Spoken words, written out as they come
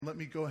Let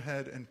me go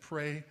ahead and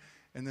pray,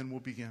 and then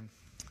we'll begin.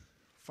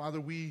 Father,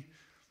 we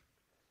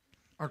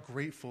are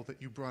grateful that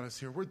you brought us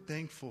here. We're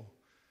thankful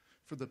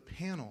for the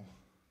panel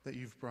that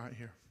you've brought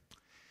here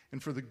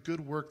and for the good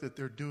work that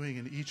they're doing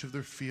in each of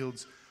their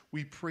fields.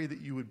 We pray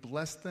that you would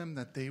bless them,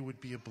 that they would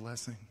be a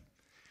blessing.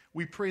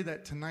 We pray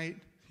that tonight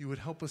you would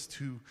help us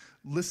to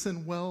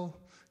listen well,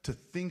 to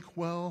think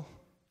well,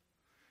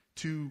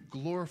 to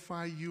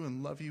glorify you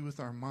and love you with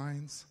our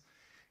minds,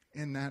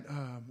 and that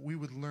we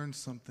would learn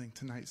something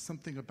tonight,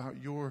 something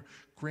about your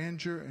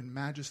grandeur and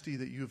majesty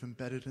that you have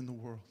embedded in the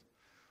world.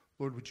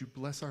 Lord, would you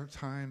bless our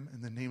time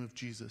in the name of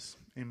Jesus?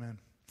 Amen.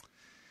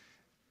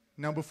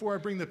 Now, before I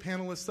bring the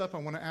panelists up, I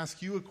want to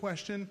ask you a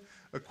question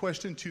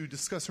to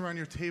discuss around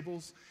your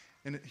tables.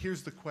 And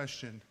here's the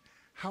question: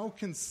 how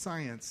can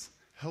science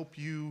help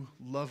you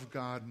love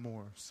God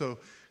more? So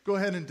go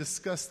ahead and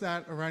discuss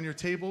that around your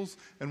tables,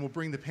 and we'll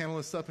bring the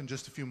panelists up in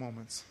just a few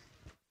moments.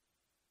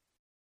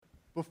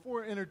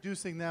 Before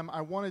introducing them,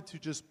 I wanted to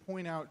just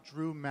point out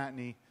Drew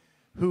Matney,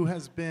 who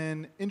has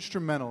been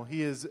instrumental.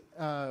 He has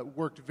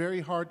worked very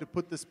hard to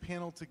put this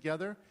panel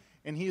together,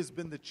 and he has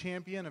been the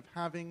champion of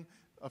having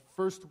a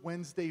First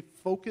Wednesday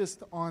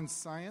focused on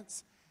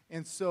science.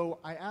 And so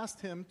I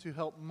asked him to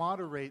help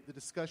moderate the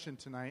discussion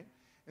tonight.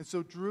 And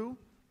so, Drew,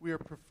 we are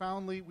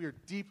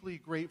deeply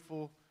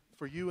grateful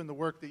for you and the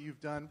work that you've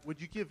done.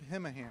 Would you give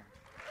him a hand?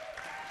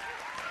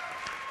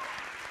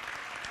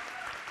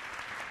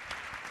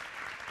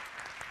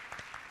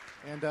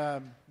 And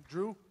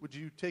Drew, would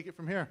you take it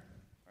from here?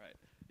 All right.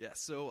 Yeah.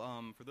 So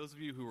for those of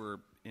you who were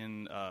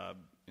in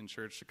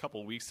church a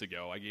couple weeks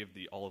ago, I gave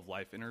the All of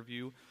Life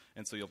interview,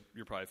 and so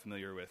you're probably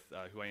familiar with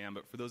who I am.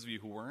 But for those of you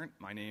who weren't,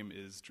 my name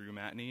is Drew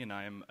Matney, and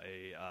I am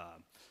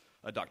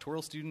a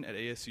doctoral student at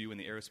ASU in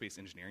the Aerospace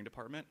Engineering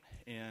Department.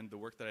 And the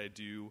work that I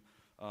do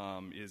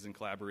is in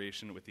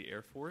collaboration with the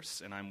Air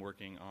Force, and I'm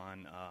working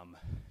on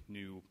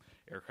new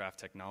aircraft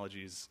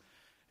technologies.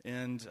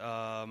 And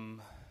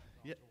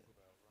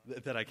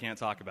that I can't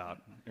talk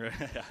about.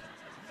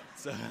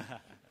 So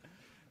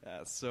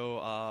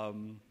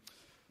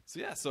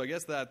I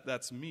guess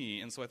that's me.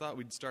 And so I thought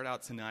we'd start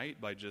out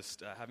tonight by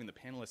just having the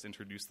panelists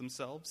introduce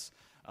themselves.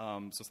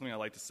 So something I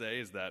like to say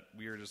is that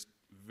we are just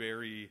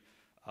very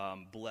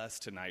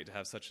blessed tonight to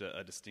have such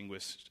a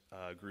distinguished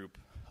group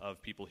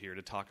of people here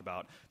to talk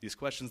about these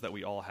questions that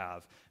we all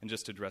have and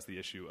just to address the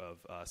issue of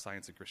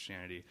science and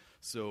Christianity.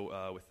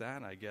 So with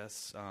that, I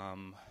guess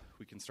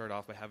we can start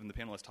off by having the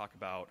panelists talk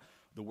about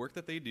the work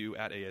that they do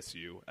at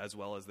ASU, as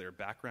well as their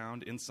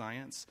background in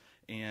science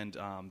and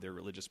their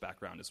religious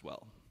background as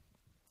well.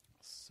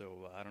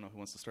 So I don't know who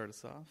wants to start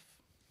us off.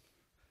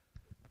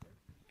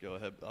 Go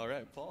ahead. All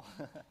right, Paul.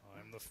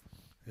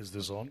 Is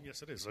this on?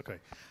 Yes, it is. Okay.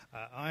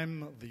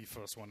 I'm the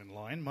first one in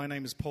line. My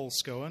name is Paul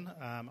Scowen.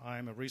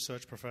 I'm a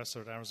research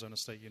professor at Arizona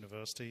State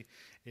University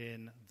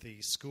in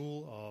the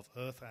School of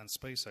Earth and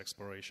Space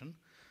Exploration.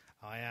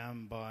 I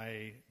am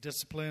by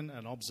discipline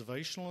an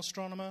observational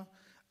astronomer,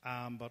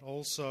 but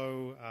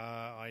also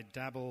I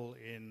dabble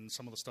in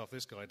some of the stuff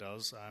this guy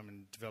does. I'm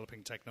in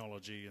developing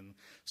technology and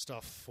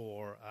stuff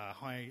for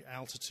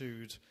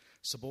high-altitude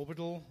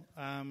suborbital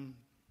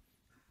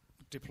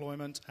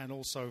deployment, and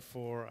also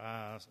for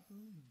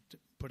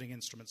putting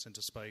instruments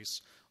into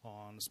space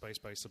on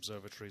space-based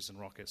observatories and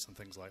rockets and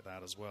things like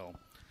that as well.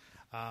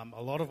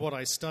 A lot of what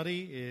I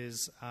study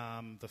is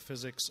the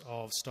physics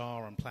of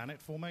star and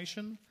planet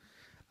formation,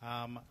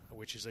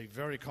 which is a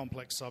very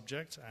complex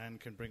subject and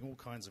can bring all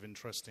kinds of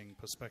interesting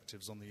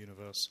perspectives on the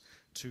universe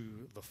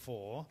to the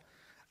fore.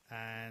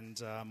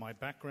 And my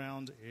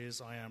background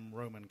is I am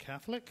Roman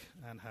Catholic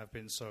and have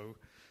been so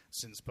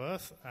since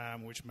birth,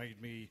 which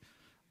made me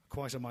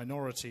quite a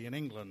minority in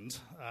England,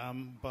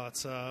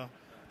 but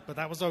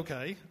that was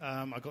okay.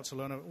 I got to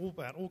learn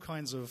about all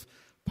kinds of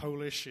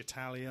Polish,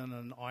 Italian,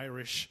 and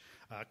Irish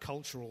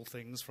cultural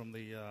things from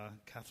the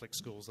Catholic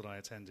schools that I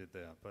attended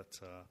there.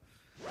 But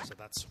so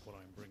that's what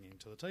I'm bringing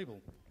to the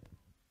table.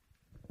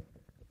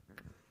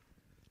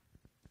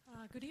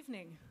 Good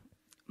evening.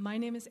 My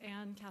name is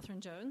Anne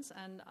Catherine Jones,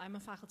 and I'm a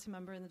faculty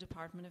member in the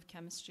Department of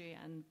Chemistry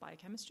and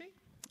Biochemistry.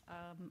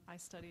 I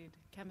studied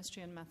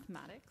chemistry and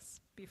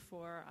mathematics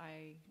before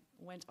I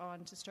went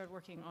on to start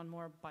working on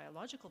more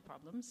biological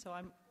problems. So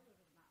I'm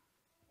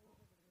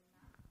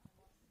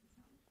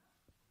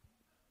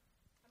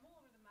all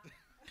over the map.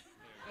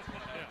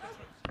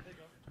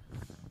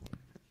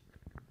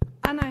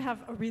 And I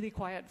have a really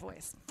quiet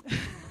voice.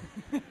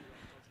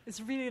 It's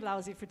really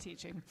lousy for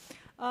teaching.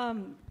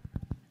 So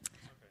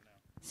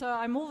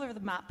I'm all over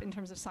the map in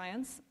terms of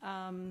science.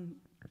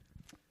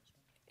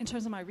 In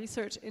terms of my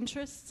research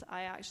interests,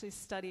 I actually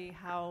study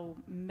how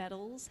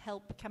metals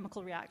help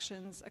chemical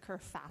reactions occur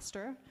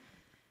faster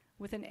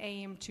with an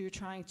aim to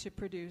trying to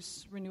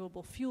produce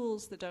renewable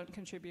fuels that don't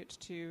contribute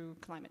to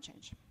climate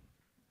change.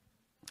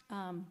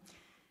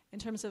 In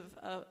terms of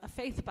a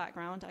faith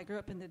background, I grew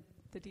up in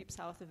the deep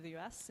south of the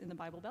US, in the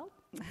Bible Belt,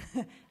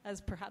 as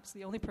perhaps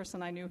the only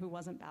person I knew who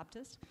wasn't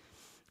Baptist.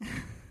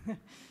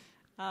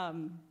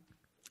 And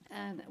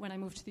when I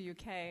moved to the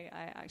UK,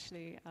 I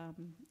actually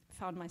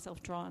found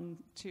myself drawn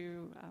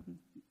to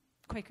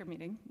Quaker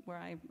meeting, where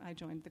I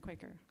joined the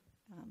Quaker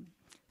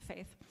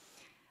faith.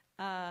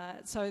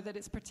 So that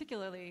it's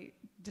particularly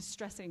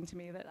distressing to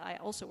me that I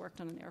also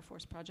worked on an Air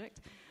Force project.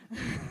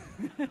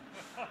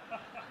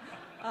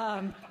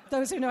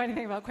 Those who know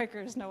anything about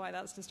Quakers know why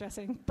that's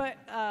distressing. But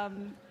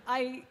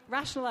I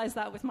rationalized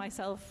that with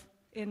myself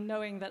in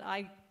knowing that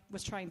I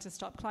was trying to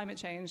stop climate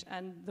change,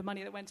 and the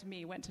money that went to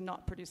me went to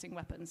not producing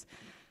weapons.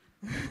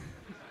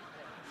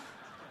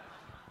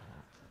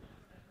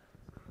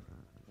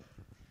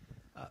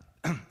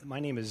 My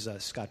name is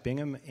Scott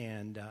Bingham,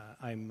 and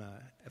I'm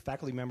a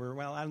faculty member.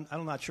 Well,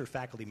 I'm not sure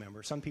faculty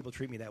member. Some people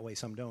treat me that way,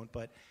 some don't.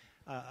 But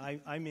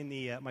I'm in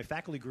the my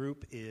faculty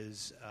group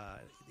is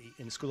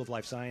in the School of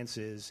Life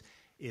Sciences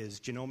is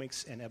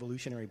genomics and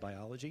evolutionary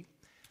biology.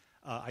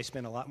 I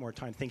spend a lot more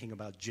time thinking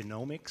about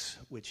genomics,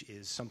 which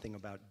is something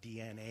about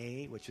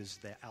DNA, which is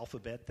the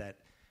alphabet that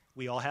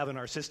we all have in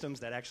our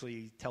systems that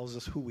actually tells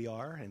us who we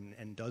are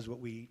and does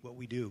what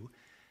we do.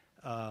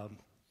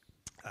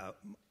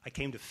 I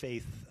came to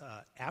faith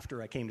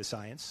after I came to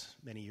science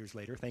many years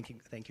later. Thank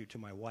you to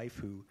my wife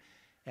who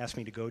asked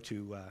me to go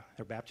to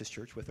her Baptist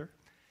church with her,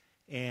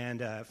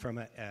 and I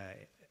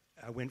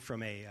went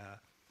from a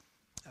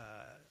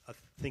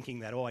thinking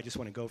that I just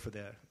want to go for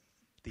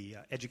the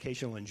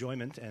educational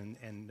enjoyment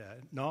and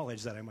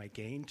knowledge that I might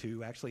gain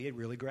to actually it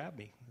really grabbed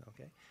me,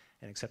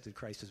 and accepted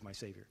Christ as my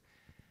Savior.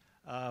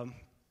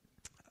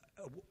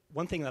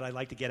 One thing that I'd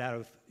like to get out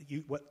of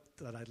you,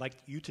 that I'd like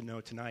you to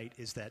know tonight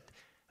is that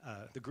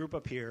the group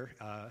up here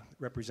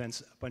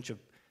represents a bunch of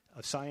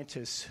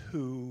scientists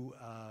who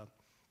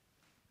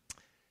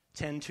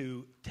tend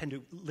to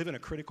live in a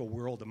critical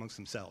world amongst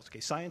themselves. Okay,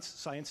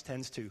 science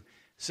tends to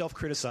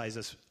self-criticize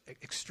us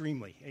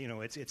extremely.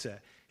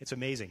 It's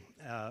amazing,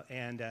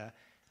 and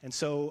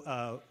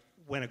so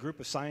when a group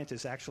of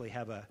scientists actually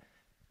have a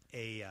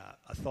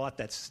thought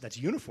that's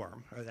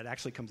uniform, or that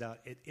actually comes out,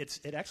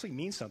 it actually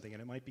means something,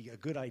 and it might be a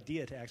good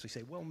idea to actually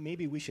say, well,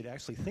 maybe we should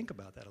actually think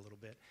about that a little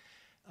bit.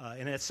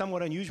 And it's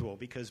somewhat unusual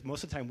because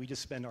most of the time we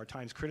just spend our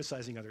times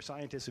criticizing other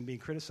scientists and being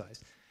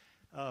criticized.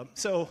 And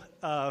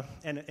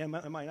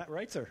am I not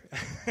right, sir?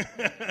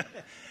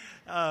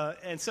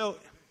 And so,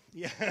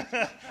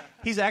 yeah,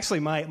 he's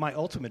actually my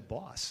ultimate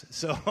boss.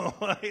 So,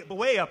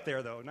 way up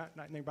there though,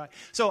 not nearby.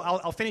 So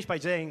I'll finish by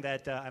saying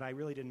that, and I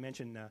really didn't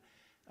mention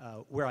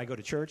where I go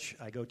to church.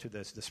 I go to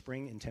the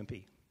Spring in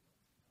Tempe.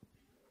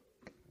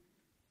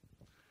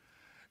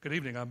 Good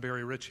evening. I'm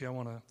Barry Ritchie. I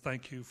want to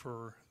thank you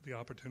for the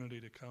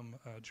opportunity to come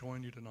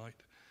join you tonight.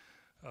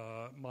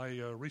 My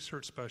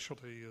research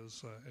specialty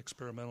is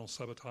experimental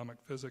subatomic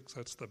physics.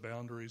 That's the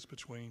boundaries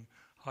between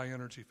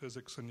high-energy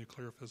physics and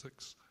nuclear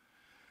physics.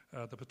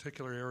 The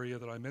particular area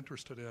that I'm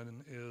interested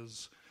in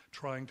is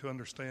trying to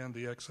understand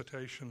the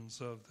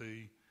excitations of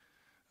the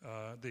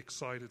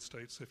excited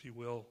states, if you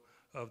will,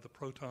 of the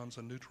protons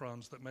and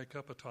neutrons that make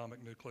up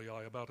atomic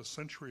nuclei. About a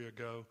century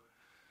ago,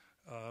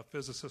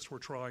 physicists were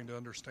trying to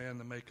understand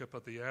the makeup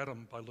of the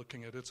atom by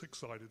looking at its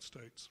excited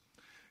states.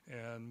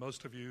 And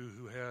most of you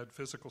who had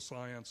physical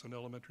science in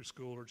elementary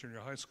school or junior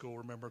high school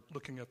remember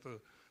looking at the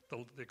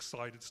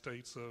excited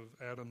states of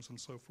atoms and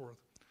so forth.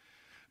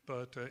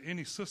 But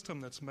any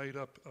system that's made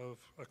up of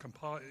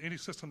any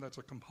system that's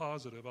a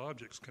composite of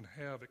objects can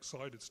have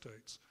excited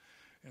states.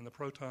 And the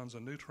protons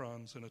and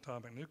neutrons in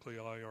atomic nuclei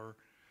are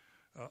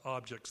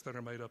objects that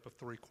are made up of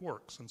three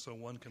quarks. And so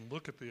one can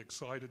look at the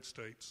excited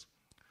states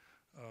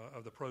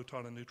of the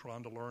proton and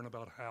neutron to learn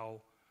about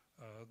how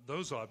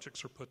those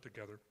objects are put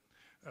together.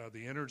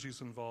 The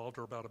energies involved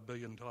are about 1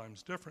 billion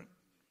times different,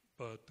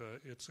 but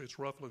it's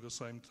roughly the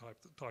same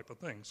type of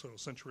thing. So a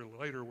century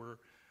later, we're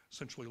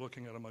essentially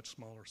looking at a much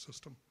smaller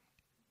system.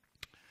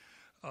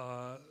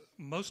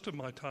 Most of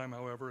my time,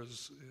 however,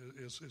 is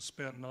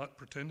spent not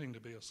pretending to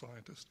be a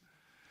scientist,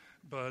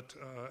 but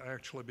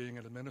actually being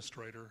an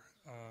administrator.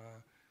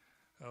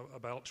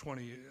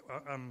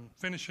 I'm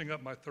finishing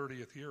up my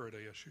 30th year at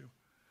ASU.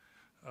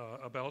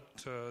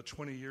 About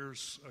 20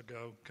 years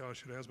ago,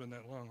 gosh, it has been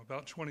that long,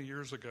 about 20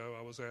 years ago,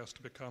 I was asked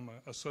to become an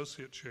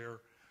associate chair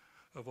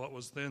of what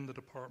was then the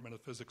Department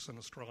of Physics and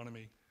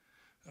Astronomy.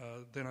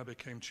 Then I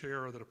became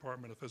chair of the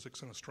Department of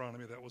Physics and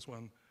Astronomy. That was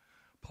when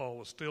Paul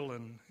was still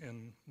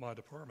in my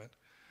department.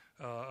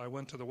 I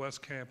went to the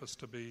West Campus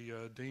to be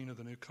dean of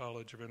the new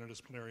College of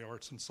Interdisciplinary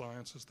Arts and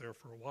Sciences there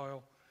for a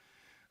while.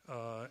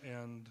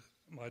 And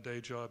my day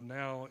job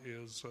now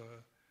is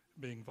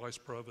being vice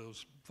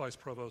provost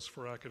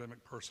for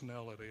academic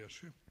personnel at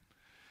ASU.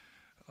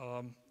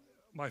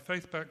 My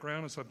faith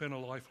background is I've been a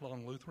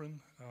lifelong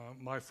Lutheran.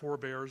 My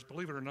forebears,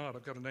 believe it or not,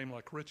 I've got a name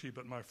like Ritchie,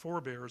 but my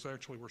forebears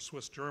actually were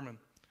Swiss German.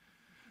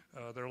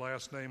 Their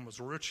last name was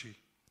Ritchie.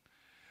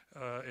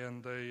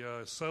 And they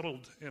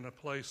settled in a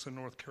place in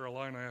North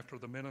Carolina after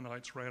the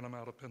Mennonites ran them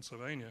out of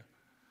Pennsylvania,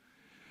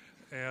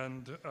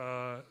 and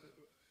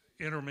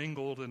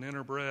intermingled and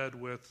interbred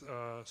with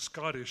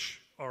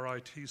Scottish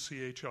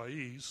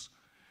RITCHIEs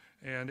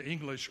and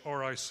English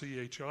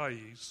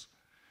RICHIEs,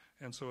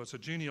 and so it's a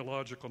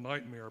genealogical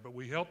nightmare. But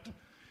we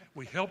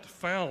helped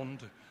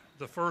found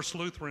the first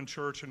Lutheran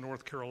church in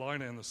North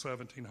Carolina in the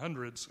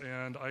 1700s,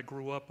 and I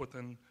grew up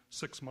within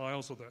 6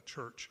 miles of that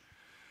church.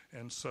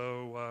 And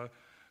so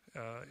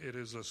it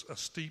is a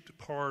steeped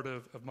part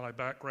of my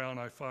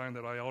background. I find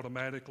that I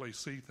automatically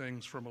see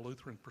things from a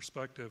Lutheran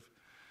perspective.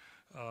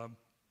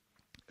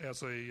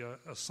 As a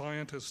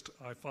scientist,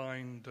 I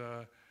find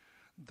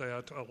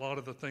that a lot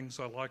of the things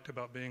I liked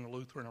about being a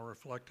Lutheran are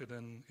reflected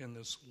in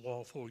this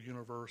lawful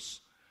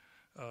universe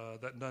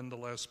that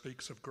nonetheless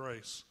speaks of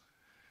grace.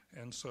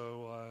 And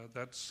so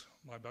that's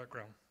my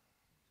background.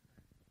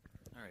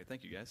 All right,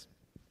 thank you, guys.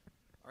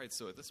 All right,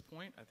 so at this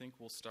point, I think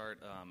we'll start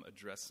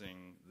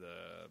addressing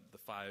the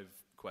 5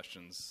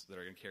 questions that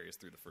are going to carry us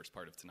through the first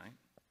part of tonight.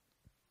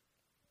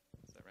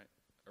 Is that right?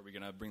 Are we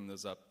going to bring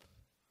those up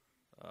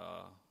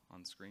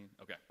on screen?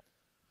 Okay.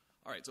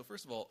 All right, so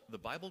first of all, the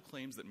Bible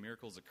claims that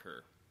miracles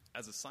occur.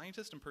 As a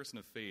scientist and person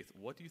of faith,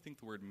 what do you think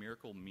the word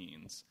miracle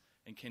means?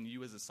 And can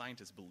you, as a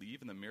scientist,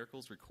 believe in the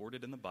miracles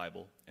recorded in the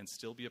Bible and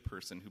still be a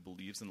person who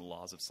believes in the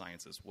laws of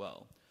science as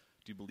well?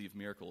 Do you believe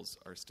miracles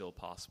are still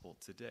possible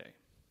today?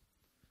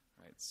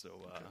 All right,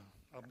 so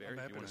Barry, I'm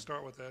happy to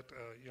start with that.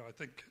 I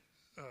think,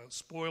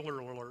 spoiler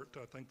alert,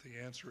 I think the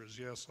answer is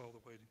yes all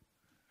the way.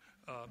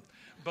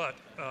 But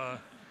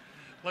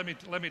let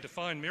me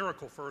define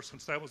miracle first,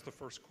 since that was the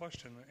first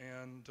question.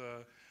 And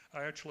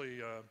I actually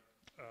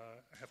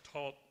have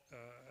taught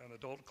an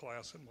adult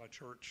class in my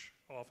church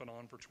off and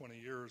on for 20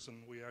 years,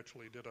 and we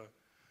actually did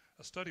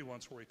a study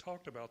once where we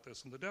talked about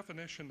this. And the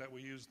definition that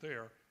we used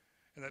there,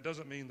 and that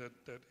doesn't mean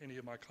that any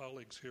of my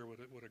colleagues here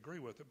would agree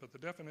with it, but the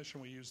definition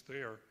we used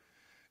there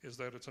is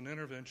that it's an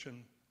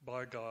intervention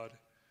by God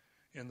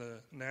in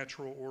the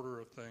natural order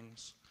of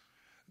things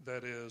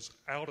that is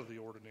out of the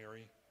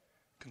ordinary,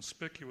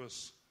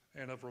 conspicuous,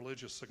 and of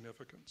religious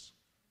significance.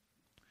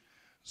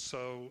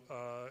 So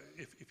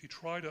if you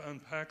try to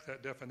unpack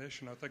that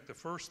definition, I think the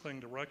first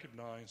thing to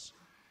recognize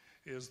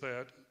is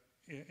that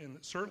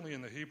certainly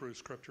in the Hebrew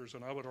Scriptures,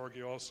 and I would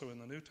argue also in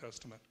the New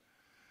Testament,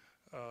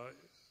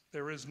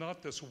 there is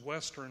not this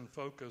Western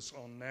focus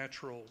on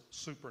natural,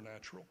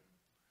 supernatural.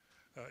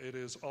 It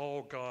is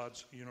all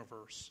God's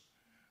universe.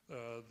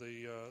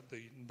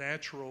 The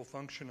natural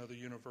function of the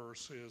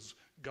universe is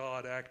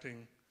God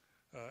acting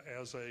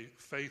as a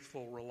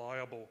faithful,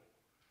 reliable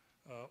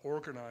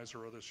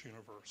organizer of this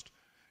universe.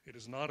 It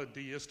is not a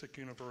deistic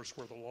universe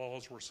where the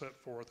laws were set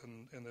forth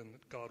and then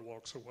God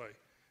walks away.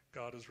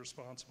 God is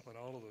responsible in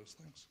all of those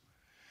things.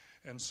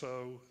 And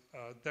so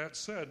that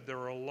said, there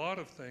are a lot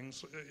of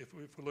things, if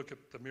we look at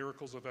the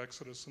miracles of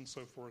Exodus and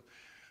so forth,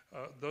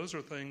 those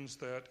are things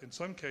that in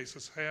some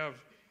cases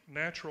have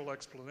natural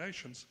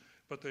explanations,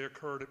 but they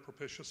occurred at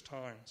propitious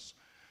times.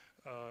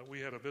 We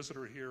had a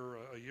visitor here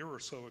a year or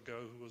so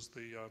ago who was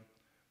the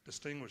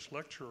distinguished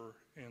lecturer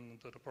in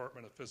the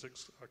Department of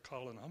Physics,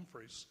 Colin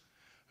Humphreys,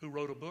 who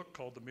wrote a book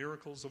called The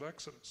Miracles of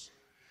Exodus.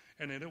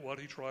 And in it, what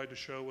he tried to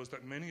show was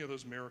that many of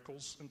those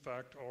miracles, in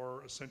fact,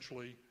 are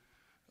essentially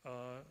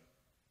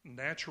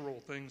natural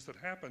things that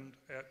happened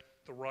at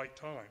the right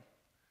time.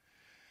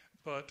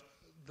 But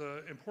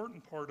the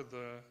important part of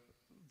the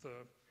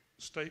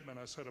statement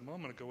I said a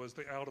moment ago is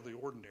the out of the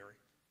ordinary.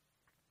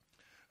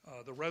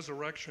 The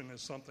resurrection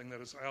is something that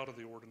is out of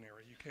the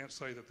ordinary. You can't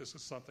say that this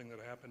is something that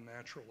happened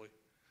naturally.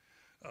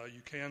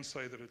 You can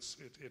say that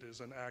it is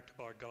an act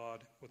by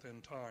God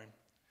within time.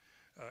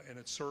 And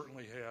it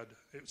certainly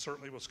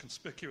was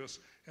conspicuous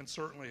and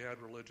certainly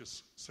had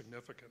religious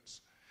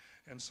significance.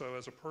 And so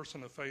as a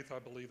person of faith, I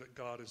believe that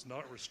God is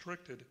not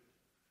restricted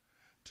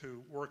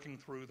to working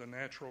through the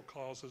natural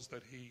causes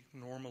that he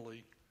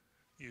normally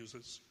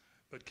uses,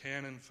 but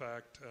can in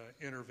fact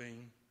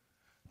intervene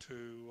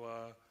to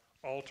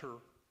alter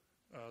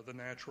the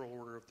natural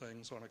order of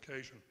things on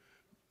occasion.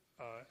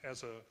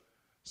 As a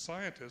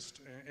scientist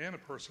and a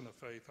person of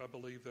faith, I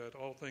believe that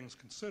all things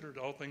considered,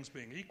 all things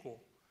being equal,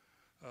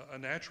 a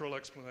natural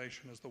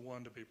explanation is the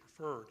one to be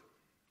preferred.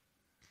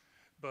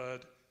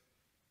 But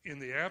in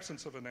the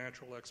absence of a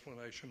natural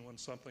explanation, when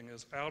something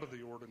is out of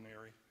the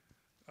ordinary,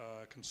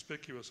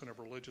 conspicuous and of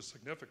religious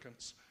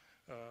significance,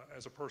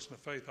 as a person of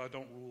faith, I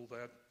don't rule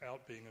that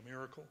out being a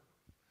miracle.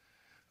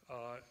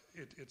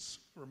 It's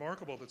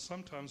remarkable that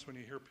sometimes when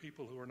you hear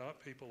people who are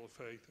not people of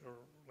faith, or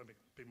let me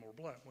be more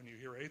blunt, when you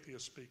hear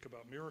atheists speak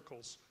about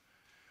miracles,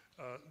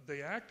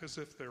 they act as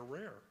if they're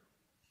rare.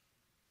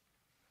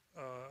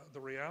 The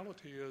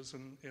reality is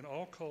in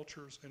all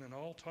cultures and in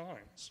all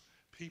times,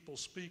 people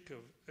speak of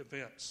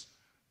events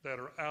that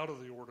are out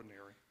of the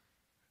ordinary,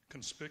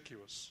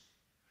 conspicuous,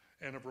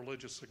 and of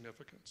religious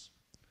significance.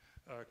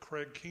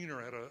 Craig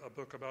Keener had a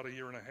book about a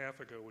year and a half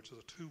ago, which is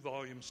a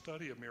 2-volume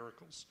study of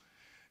miracles.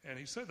 And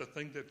he said the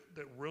thing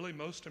that really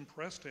most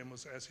impressed him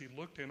was as he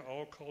looked in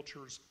all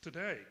cultures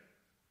today,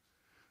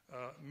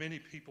 many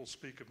people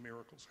speak of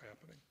miracles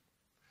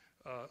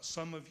happening.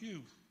 Some of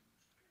you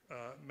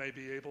may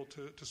be able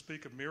to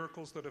speak of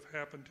miracles that have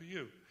happened to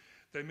you.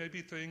 They may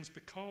be things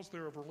because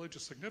they're of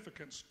religious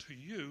significance to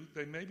you.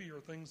 They maybe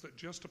are things that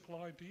just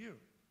apply to you.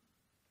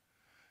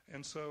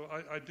 And so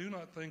I do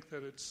not think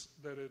that it's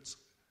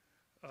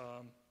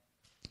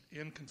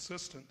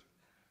inconsistent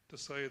to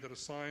say that a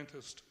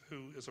scientist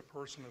who is a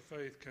person of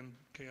faith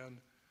can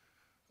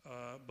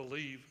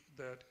believe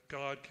that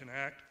God can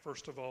act,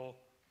 first of all,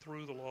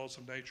 through the laws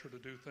of nature to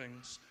do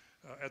things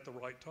at the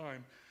right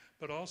time,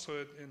 but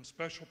also in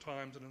special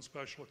times and in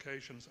special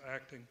occasions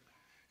acting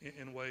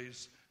in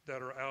ways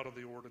that are out of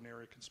the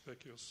ordinary,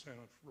 conspicuous, and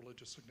of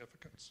religious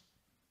significance.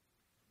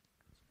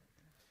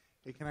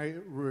 Hey, can I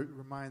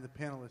remind the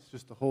panelists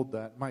just to hold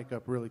that mic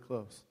up really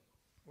close?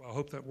 Well, I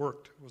hope that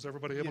worked. Was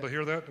everybody able to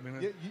hear that? I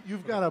mean,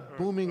 you've got a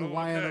booming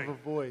lion of a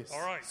voice,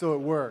 all right. So it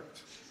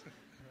worked.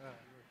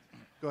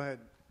 Go ahead.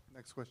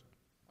 Next question.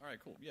 All right,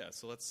 cool. Yeah,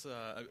 so let's,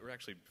 or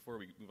actually, before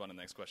we move on to the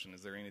next question,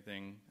 is there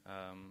anything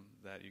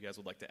that you guys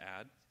would like to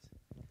add?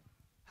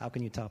 How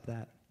can you top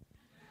that?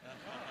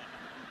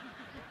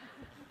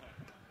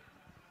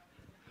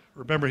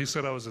 Remember, he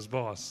said I was his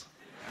boss.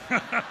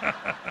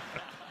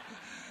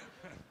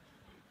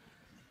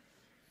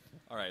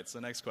 All right, so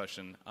next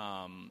question.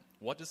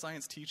 What does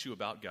science teach you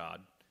about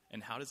God,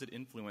 and how does it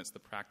influence the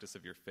practice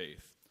of your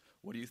faith?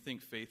 What do you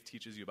think faith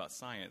teaches you about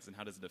science, and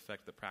how does it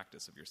affect the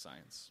practice of your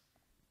science?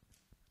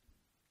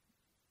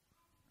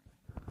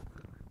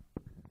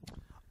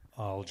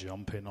 I'll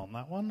jump in on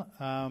that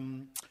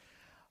one.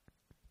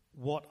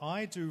 What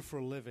I do for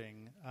a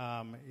living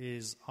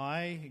is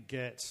I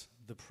get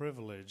the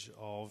privilege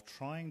of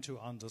trying to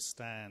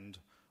understand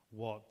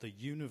what the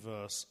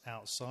universe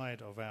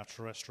outside of our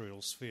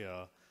terrestrial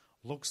sphere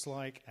looks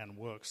like and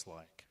works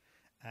like.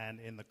 And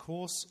in the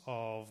course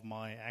of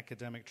my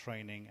academic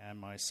training and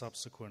my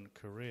subsequent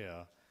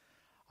career,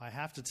 I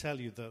have to tell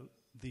you that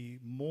the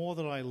more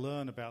that I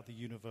learn about the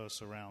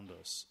universe around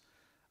us,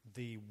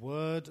 the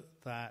word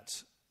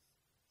that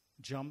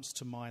jumps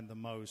to mind the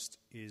most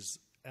is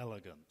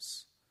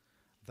elegance.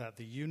 That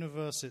the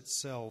universe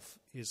itself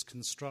is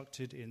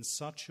constructed in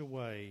such a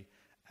way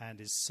and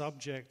is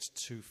subject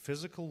to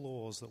physical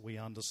laws that we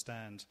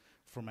understand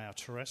from our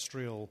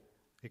terrestrial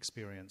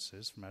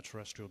experiences, from our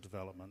terrestrial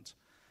development.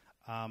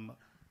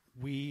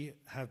 We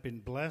have been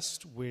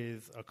blessed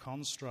with a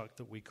construct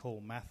that we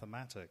call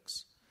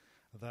mathematics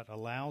that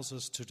allows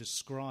us to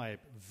describe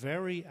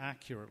very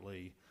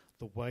accurately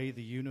the way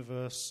the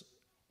universe,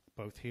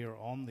 both here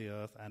on the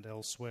earth and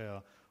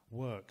elsewhere,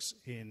 works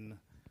in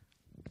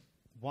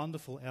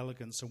wonderful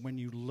elegance. And when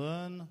you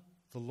learn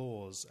the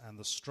laws and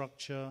the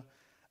structure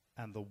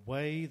and the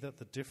way that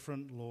the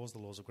different laws, the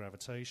laws of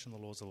gravitation, the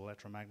laws of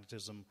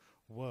electromagnetism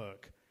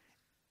work,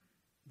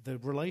 the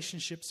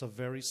relationships are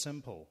very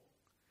simple.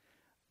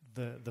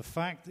 The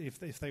fact,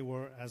 if they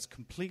were as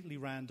completely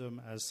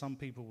random as some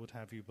people would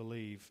have you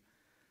believe,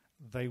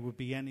 they would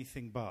be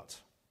anything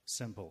but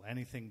simple,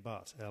 anything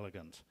but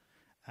elegant.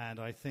 And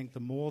I think the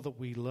more that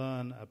we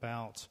learn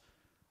about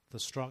the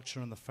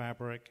structure and the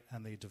fabric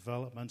and the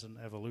development and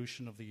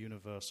evolution of the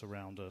universe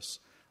around us,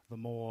 the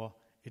more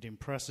it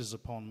impresses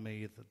upon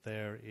me that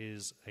there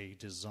is a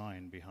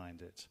design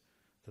behind it,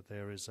 that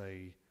there is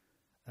an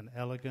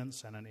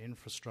elegance and an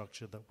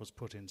infrastructure that was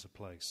put into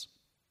place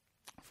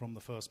from the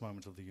first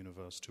moment of the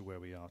universe to where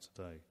we are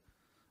today.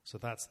 So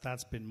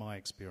that's been my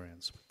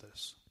experience with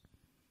this.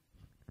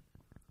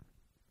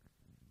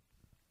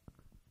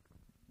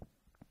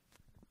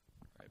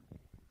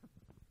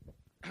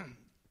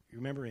 You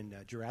remember in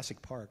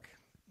Jurassic Park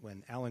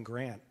when Alan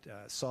Grant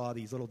saw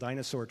these little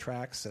dinosaur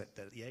tracks,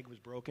 that the egg was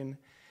broken,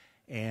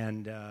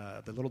 and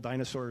the little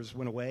dinosaurs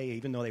went away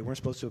even though they weren't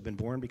supposed to have been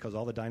born because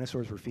all the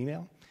dinosaurs were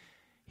female?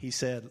 He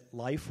said,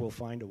 life will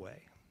find a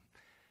way.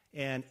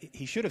 And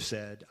he should have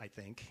said, I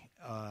think,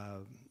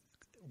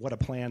 what a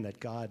plan that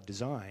God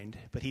designed,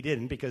 but he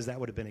didn't because that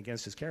would have been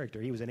against his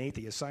character. He was an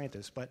atheist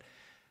scientist, but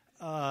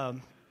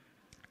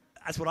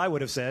that's what I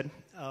would have said.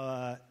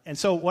 And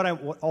so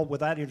with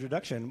that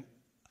introduction,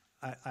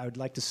 I would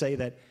like to say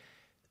that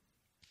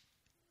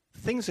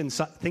things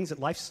that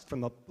life,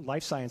 from the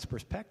life science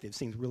perspective,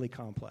 seems really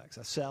complex.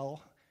 A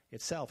cell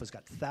itself has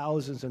got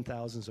thousands and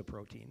thousands of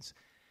proteins.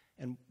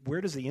 And where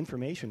does the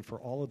information for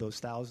all of those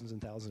thousands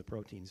and thousands of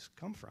proteins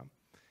come from?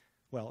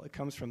 Well, it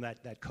comes from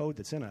that code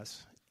that's in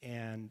us.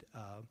 And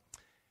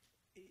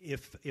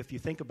if you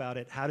think about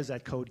it, how does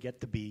that code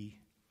get to be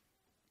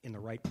in the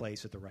right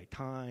place at the right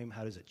time?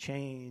 How does it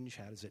change?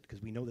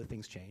 Because we know that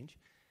things change.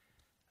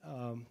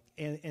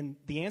 And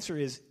the answer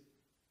is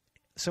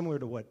similar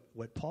to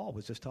what Paul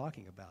was just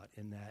talking about,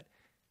 in that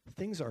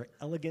things are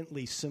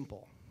elegantly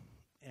simple.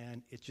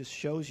 And it just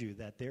shows you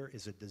that there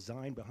is a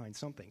design behind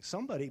something.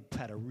 Somebody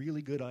had a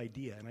really good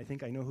idea, and I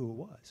think I know who it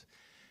was.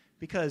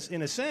 Because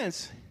in a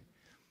sense,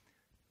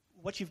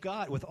 what you've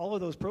got with all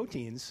of those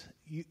proteins,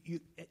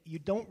 you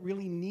don't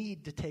really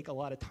need to take a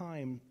lot of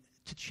time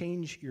to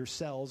change your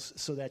cells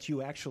so that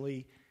you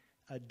actually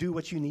do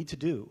what you need to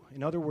do.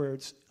 In other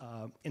words,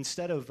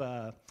 instead of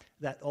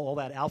all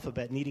that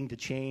alphabet needing to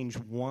change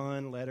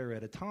one letter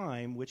at a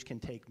time, which can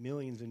take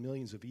millions and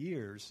millions of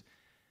years,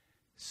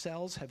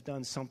 cells have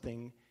done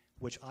something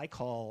which I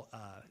call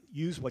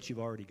use what you've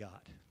already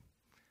got.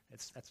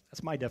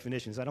 That's my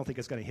definitions. I don't think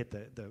it's going to hit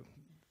the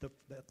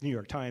New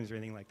York Times or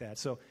anything like that.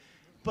 So,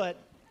 but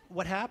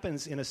what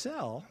happens in a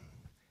cell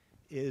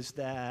is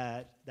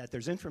that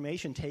there's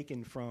information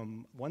taken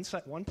from one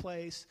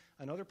place,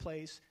 another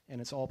place, and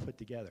it's all put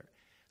together.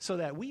 So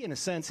that we, in a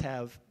sense,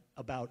 have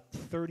about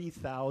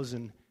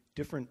 30,000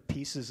 different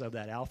pieces of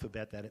that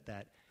alphabet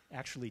that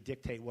actually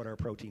dictate what our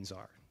proteins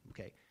are.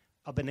 Okay,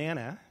 a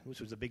banana,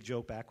 which was a big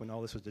joke back when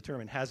all this was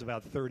determined, has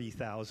about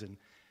 30,000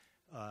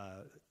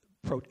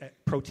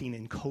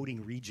 protein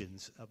encoding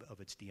regions of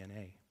its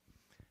DNA.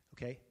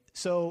 Okay,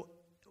 so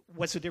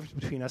what's the difference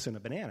between us and a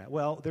banana?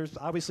 Well, there's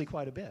obviously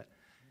quite a bit.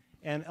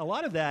 And a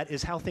lot of that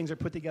is how things are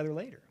put together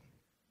later.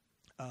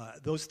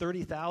 Those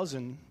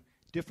 30,000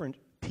 different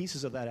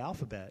pieces of that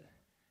alphabet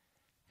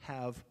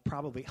have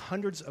probably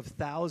hundreds of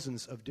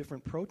thousands of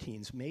different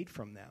proteins made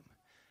from them.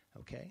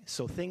 Okay?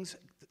 So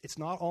it's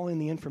not all in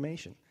the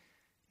information.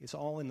 It's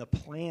all in the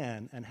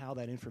plan and how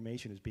that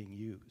information is being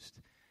used.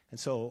 And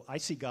so I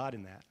see God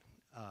in that.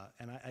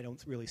 And I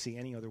don't really see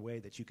any other way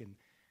that you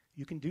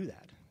can do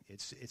that.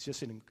 It's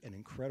just an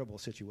incredible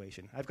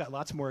situation. I've got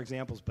lots more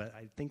examples, but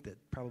I think that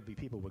probably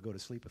people would go to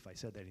sleep if I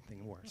said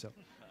anything more. So,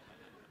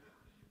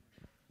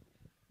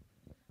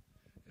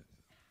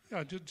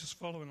 yeah, just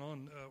following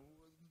on,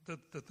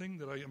 the thing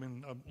that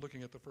I'm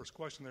looking at the first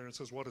question there, and it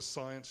says, "What does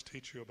science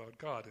teach you about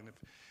God?" And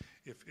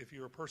if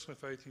you're a person of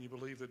faith and you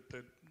believe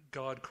that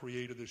God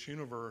created this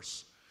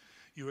universe,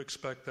 you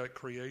expect that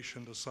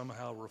creation to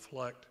somehow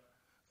reflect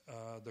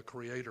the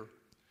Creator.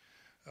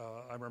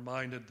 I'm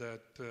reminded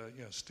that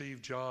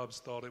Steve Jobs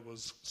thought it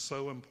was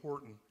so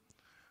important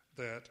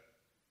that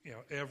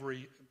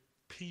every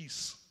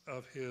piece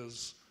of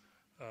his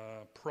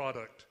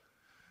product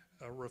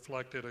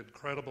reflected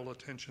incredible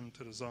attention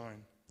to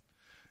design.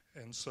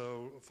 And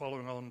so,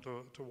 following on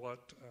to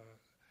what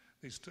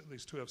these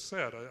two have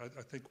said,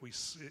 I think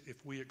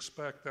if we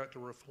expect that to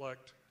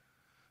reflect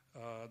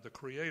the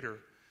Creator,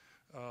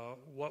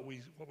 what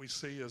we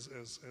see as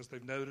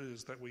they've noted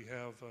is that we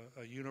have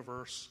a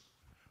universe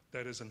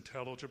that is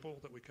intelligible,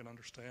 that we can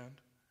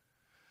understand.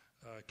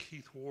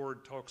 Keith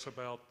Ward talks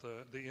about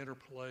the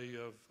interplay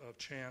of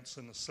chance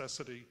and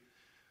necessity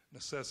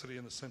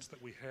in the sense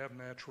that we have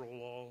natural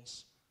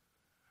laws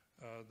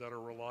that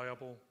are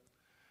reliable,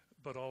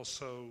 but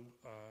also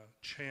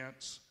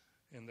chance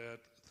in that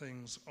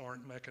things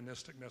aren't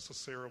mechanistic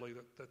necessarily,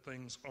 that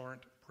things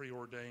aren't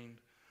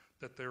preordained,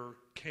 that there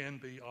can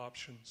be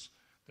options,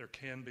 there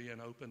can be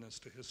an openness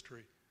to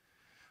history.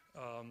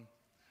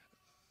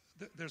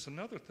 There's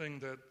another thing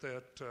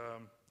that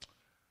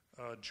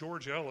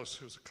George Ellis,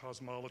 who's a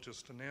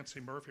cosmologist, and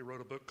Nancy Murphy wrote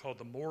a book called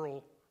The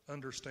Moral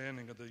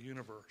Understanding of the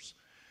Universe.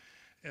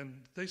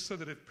 And they said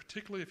that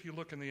particularly if you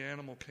look in the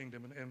animal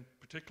kingdom, and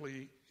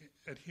particularly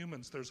at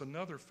humans, there's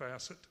another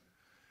facet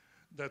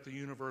that the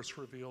universe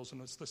reveals,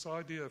 and it's this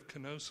idea of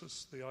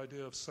kenosis, the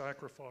idea of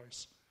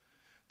sacrifice,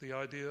 the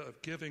idea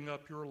of giving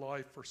up your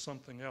life for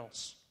something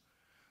else.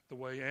 The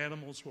way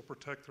animals will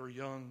protect their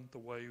young, the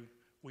way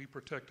we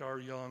protect our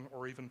young,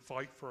 or even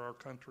fight for our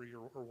country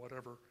or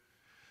whatever,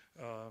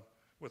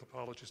 with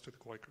apologies to the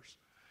Quakers.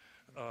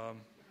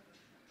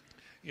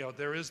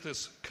 There is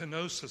this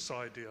kenosis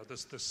idea,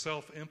 this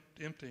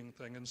self-emptying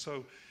thing. And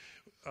so,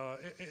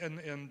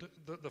 and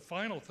the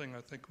final thing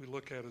I think we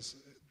look at is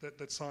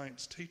that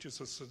science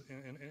teaches us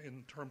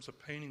in terms of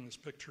painting this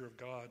picture of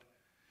God,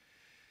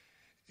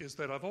 is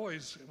that I've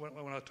always, when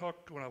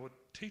I would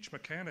teach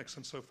mechanics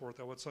and so forth,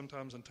 I would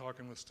sometimes, in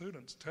talking with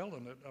students,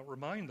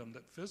 remind them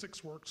that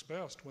physics works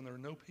best when there are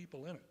no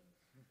people in it.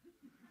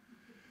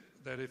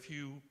 That if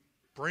you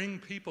bring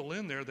people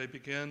in there, they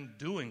begin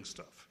doing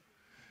stuff.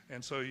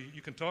 And so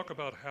you can talk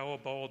about how a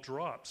ball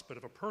drops, but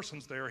if a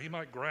person's there, he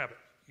might grab it.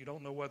 You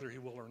don't know whether he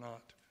will or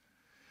not.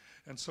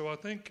 And so I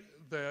think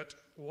that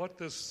what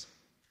this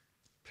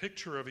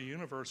picture of a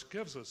universe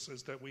gives us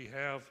is that we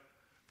have,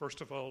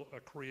 first of all, a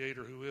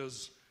creator who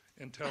is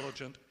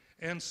intelligent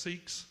and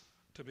seeks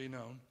to be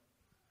known.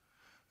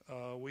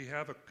 We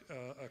have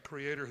a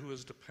creator who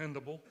is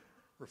dependable,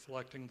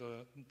 reflecting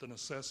the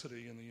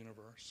necessity in the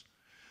universe,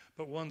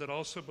 but one that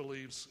also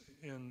believes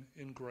in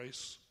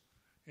grace,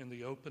 in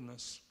the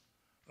openness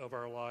of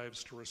our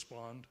lives to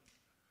respond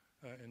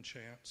in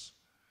chance.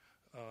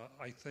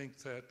 I think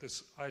that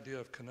this idea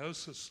of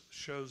kenosis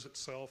shows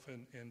itself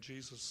in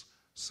Jesus'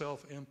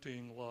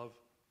 self-emptying love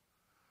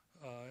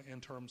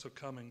in terms of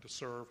coming to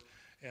serve,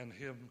 and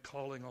him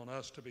calling on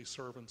us to be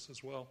servants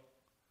as well.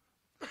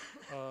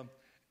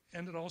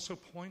 And it also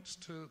points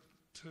to,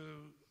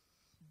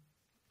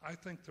 I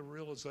think, the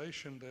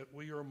realization that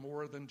we are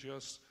more than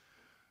just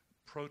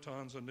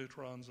protons and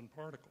neutrons and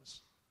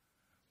particles,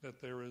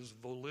 that there is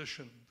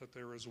volition, that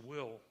there is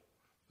will.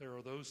 There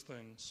are those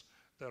things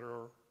that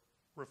are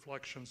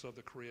reflections of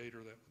the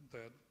Creator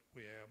that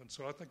we have. And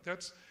so I think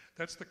that's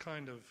the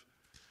kind of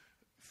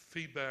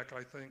feedback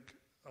I think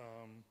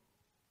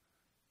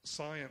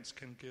science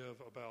can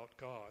give about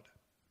God.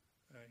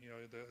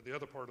 The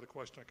other part of the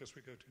question I guess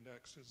we go to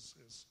next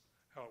is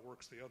how it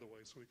works the other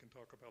way, so we can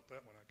talk about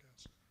that one, I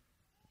guess.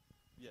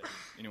 Yeah.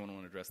 Anyone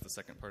want to address the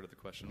second part of the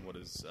question? What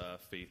does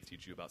faith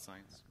teach you about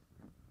science?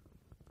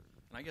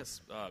 And I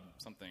guess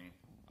something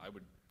I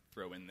would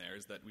throw in there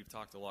is that we've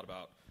talked a lot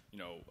about,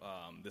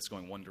 this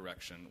going one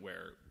direction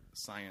where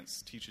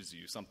science teaches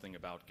you something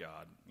about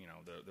God,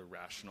 the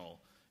rational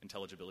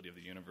intelligibility of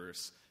the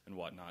universe and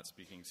whatnot,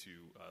 speaking to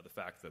the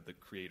fact that the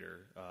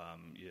Creator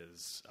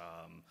is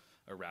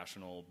a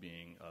rational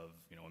being of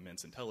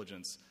immense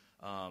intelligence.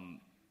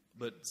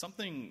 But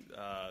something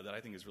that I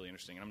think is really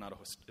interesting, and I'm not a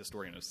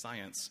historian of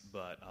science,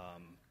 but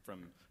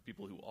from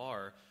people who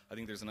are, I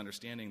think there's an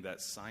understanding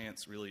that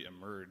science really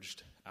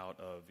emerged out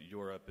of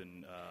Europe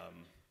in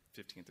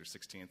 15th or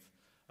 16th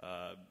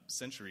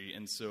century.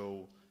 And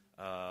so,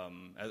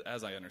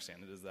 as I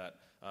understand it, is that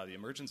the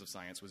emergence of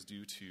science was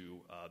due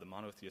to the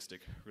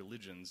monotheistic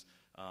religions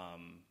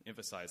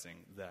emphasizing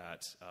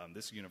that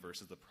this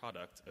universe is the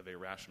product of a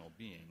rational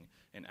being,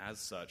 and as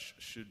such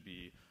should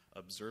be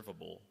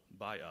observable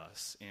by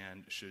us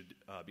and should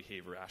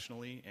behave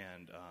rationally,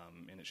 and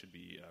it should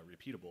be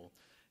repeatable.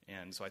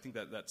 And so I think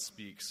that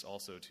speaks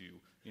also to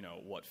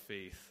what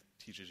faith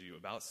teaches you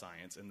about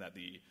science, and that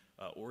the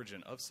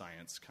origin of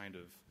science kind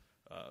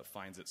of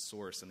finds its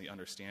source in the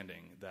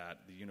understanding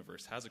that the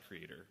universe has a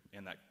creator,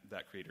 and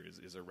that creator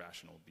is a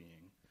rational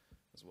being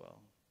as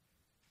well.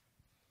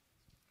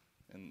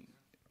 And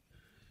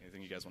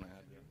anything you guys want to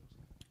add?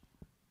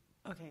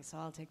 Yeah. Okay, so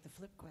I'll take the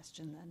flip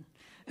question then.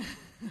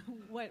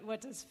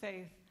 What does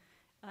faith,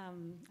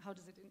 how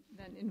does it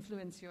then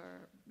influence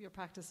your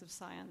practice of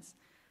science?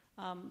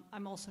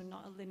 I'm also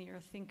not a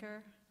linear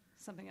thinker,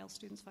 something else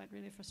students find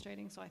really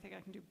frustrating, so I think I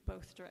can do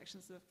both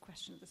directions of the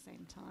question at the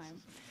same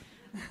time.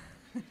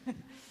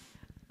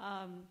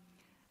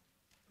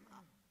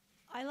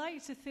 I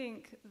like to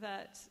think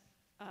that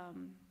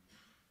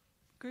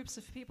groups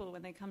of people,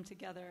 when they come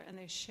together and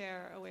they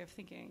share a way of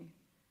thinking,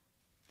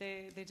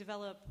 they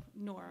develop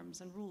norms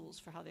and rules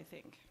for how they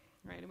think,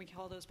 right? And we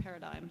call those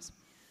paradigms.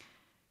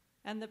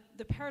 And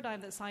the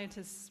paradigm that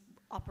scientists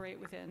operate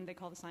within, they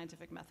call the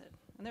scientific method.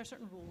 And there are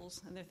certain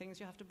rules, and there are things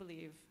you have to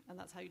believe, and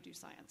that's how you do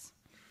science.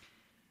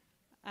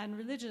 And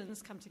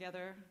religions come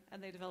together,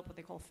 and they develop what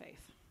they call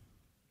faith,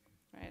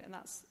 right? And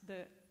that's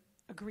the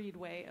agreed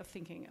way of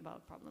thinking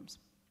about problems.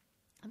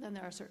 And then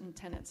there are certain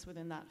tenets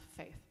within that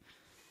faith.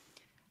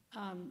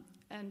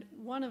 And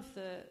one of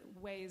the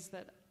ways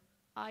that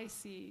I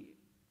see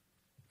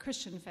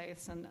Christian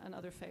faiths and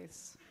other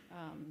faiths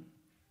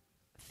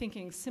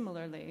thinking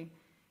similarly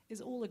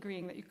is all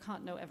agreeing that you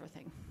can't know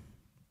everything.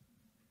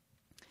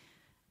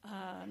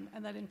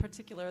 And that in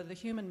particular, the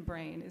human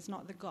brain is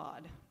not the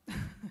God.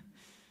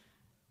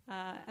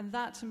 And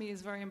that to me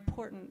is very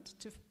important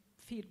to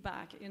feed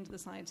back into the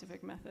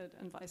scientific method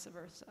and vice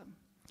versa.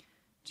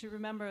 To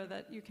remember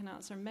that you can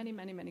answer many,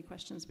 many, many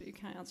questions, but you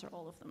can't answer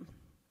all of them.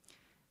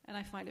 And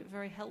I find it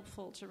very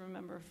helpful to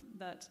remember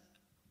that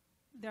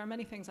there are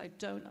many things I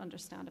don't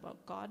understand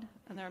about God,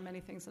 and there are many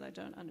things that I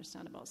don't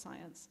understand about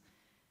science.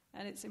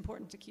 And it's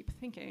important to keep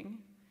thinking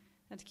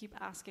and to keep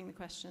asking the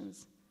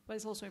questions, but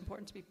it's also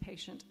important to be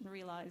patient and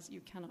realize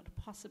you cannot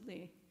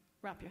possibly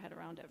wrap your head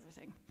around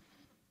everything.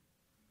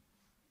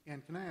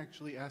 And can I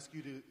actually ask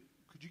you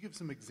could you give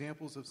some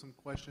examples of some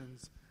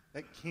questions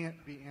that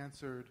can't be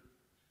answered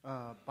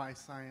by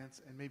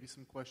science, and maybe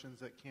some questions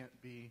that can't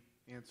be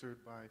answered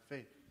by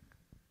faith?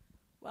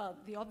 Well,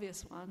 the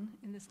obvious one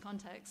in this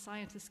context,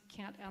 scientists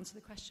can't answer the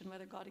question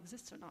whether God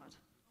exists or not,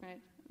 right?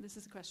 This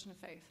is a question of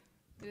faith.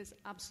 It is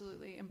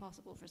absolutely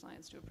impossible for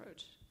science to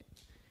approach.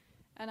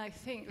 And I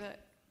think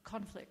that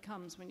conflict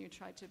comes when you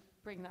try to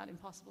bring that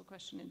impossible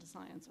question into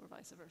science or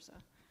vice versa,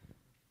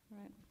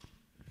 right?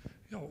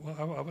 Yeah,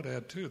 well, I would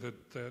add, too,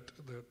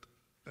 that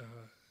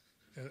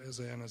as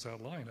Anne has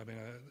outlined, I mean,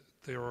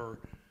 there are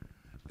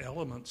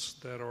elements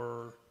that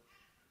are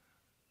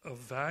of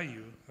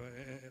value.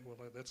 Well,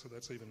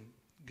 that's even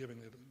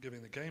giving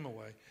the game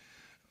away.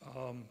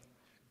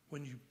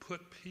 When you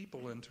put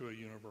people into a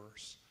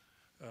universe,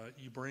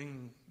 you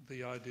bring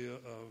the idea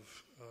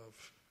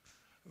of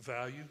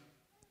value,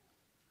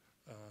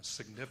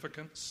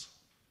 significance,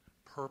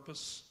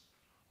 purpose.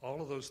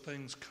 All of those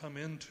things come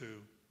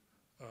into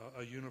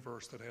a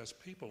universe that has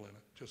people in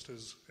it, just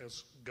as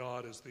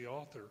God is the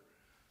author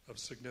of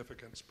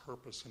significance,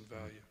 purpose, and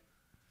value.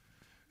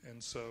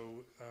 And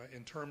so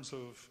in terms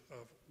of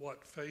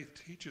what faith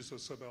teaches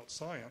us about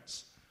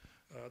science,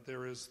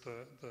 there is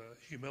the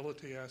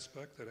humility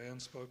aspect that Anne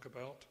spoke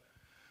about.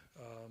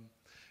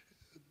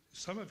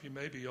 Some of you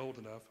may be old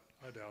enough,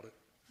 I doubt it,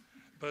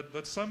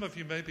 but some of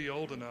you may be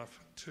old enough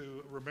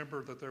to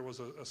remember that there was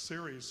a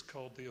series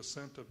called The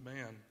Ascent of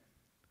Man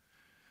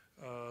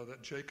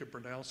that Jacob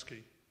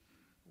Bernowski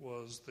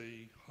was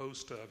the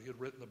host of. He had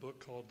written a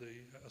book called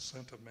The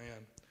Ascent of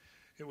Man.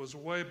 It was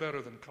way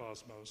better than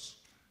Cosmos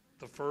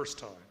the first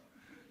time,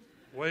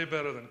 way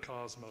better than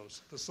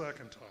Cosmos the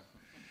second time.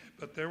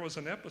 But there was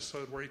an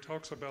episode where he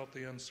talks about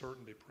the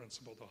uncertainty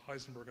principle, the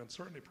Heisenberg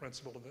uncertainty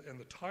principle, and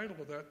the title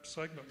of that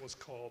segment was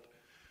called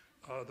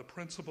The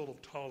Principle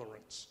of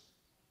Tolerance.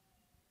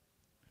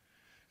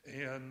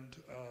 And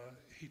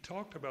he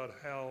talked about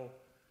how,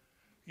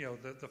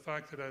 the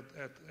fact that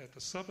at the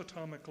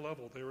subatomic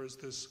level there is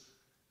this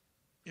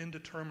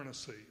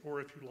indeterminacy, or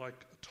if you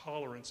like,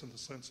 tolerance in the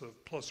sense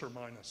of plus or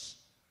minus.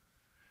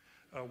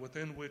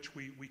 within which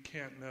we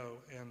can't know,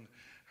 and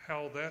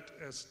how that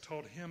has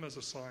taught him as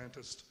a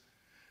scientist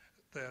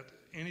that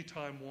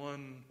anytime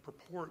one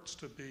purports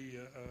to be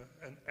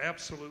an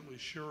absolutely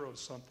sure of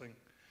something,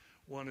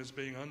 one is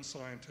being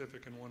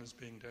unscientific and one is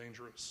being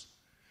dangerous.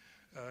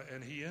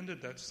 And he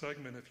ended that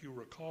segment, if you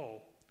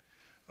recall,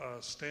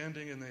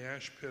 standing in the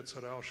ash pits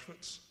at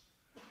Auschwitz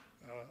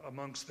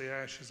amongst the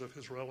ashes of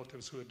his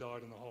relatives who had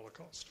died in the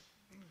Holocaust.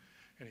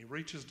 And he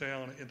reaches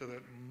down into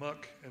that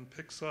muck and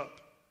picks up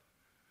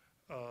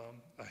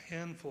a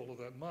handful of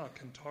that muck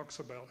and talks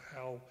about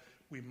how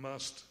we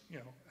must,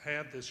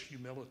 have this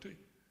humility.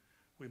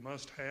 We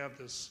must have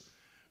this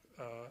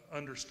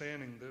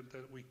understanding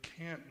that we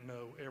can't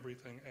know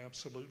everything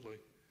absolutely,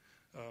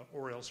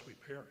 or else we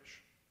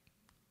perish.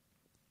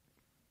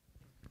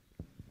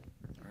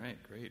 All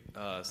right, great.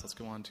 So let's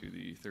go on to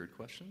the third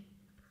question.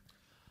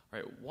 All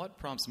right, what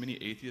prompts many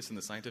atheists in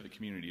the scientific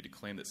community to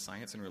claim that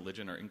science and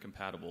religion are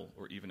incompatible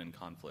or even in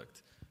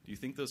conflict? Do you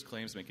think those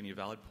claims make any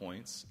valid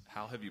points?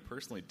 How have you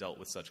personally dealt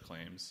with such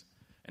claims?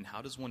 And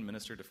how does one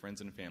minister to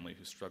friends and family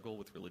who struggle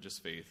with religious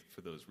faith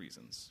for those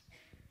reasons?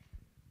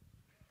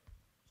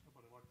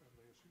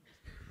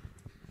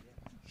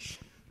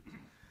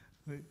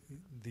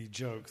 The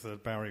joke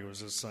that Barry was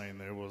just saying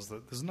there was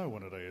that there's no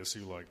one at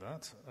ASU like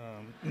that.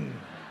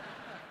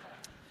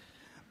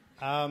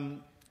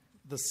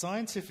 The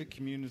scientific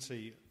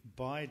community,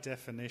 by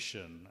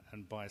definition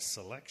and by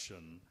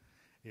selection,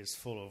 is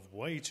full of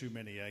way too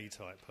many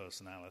A-type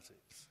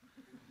personalities.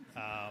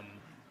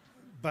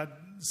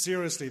 But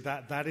seriously,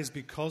 that is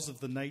because of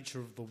the nature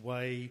of the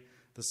way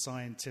the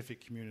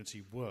scientific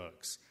community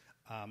works.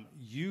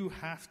 You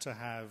have to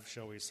have,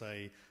 shall we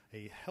say,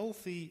 a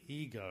healthy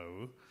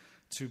ego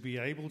to be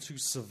able to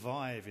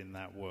survive in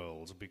that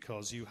world,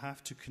 because you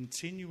have to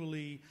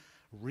continually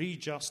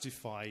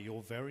re-justify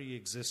your very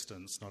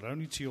existence, not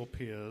only to your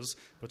peers,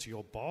 but to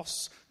your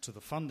boss, to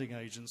the funding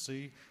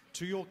agency,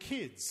 to your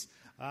kids,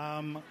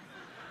 on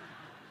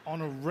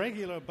a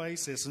regular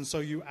basis. And so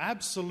you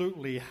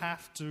absolutely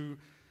have to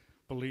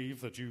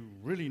believe that you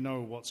really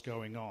know what's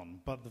going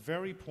on. But the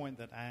very point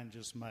that Anne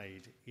just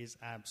made is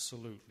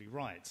absolutely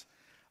right,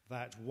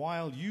 that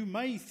while you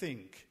may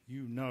think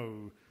you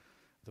know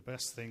the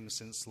best thing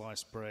since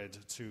sliced bread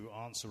to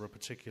answer a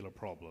particular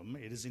problem,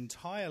 it is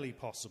entirely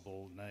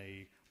possible,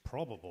 nay,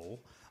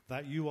 probable,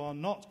 that you are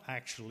not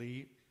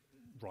actually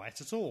right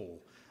at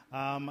all.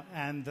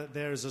 And that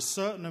there is a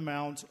certain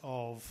amount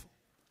of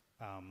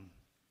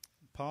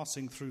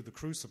passing through the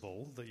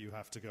crucible that you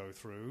have to go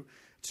through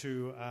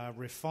to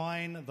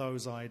refine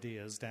those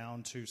ideas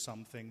down to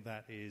something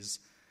that is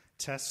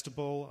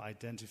testable,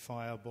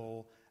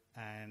 identifiable,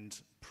 and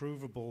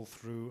provable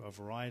through a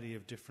variety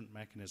of different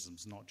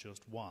mechanisms, not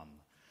just one.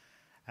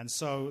 And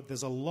so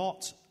there's a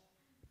lot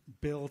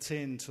built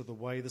into the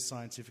way the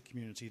scientific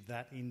community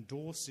that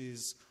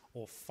endorses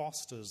or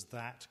fosters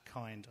that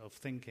kind of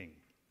thinking.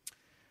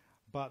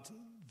 But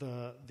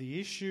the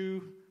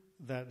issue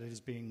that is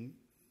being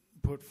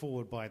put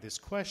forward by this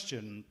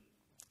question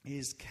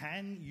is,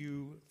 can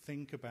you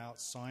think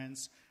about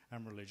science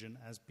and religion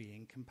as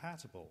being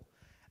compatible?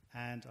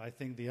 And I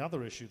think the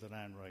other issue that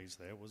Anne raised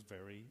there was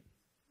very,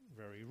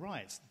 very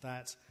right,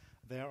 that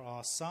there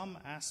are some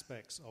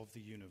aspects of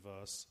the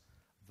universe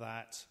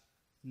that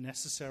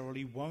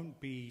necessarily won't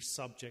be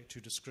subject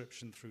to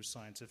description through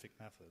scientific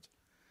method,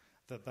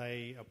 that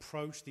they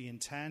approach the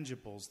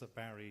intangibles that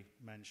Barry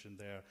mentioned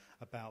there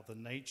about the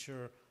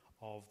nature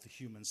of the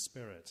human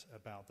spirit,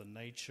 about the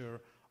nature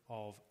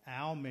of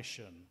our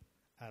mission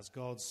as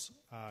God's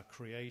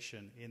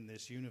creation in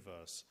this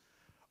universe.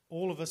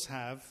 All of us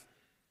have,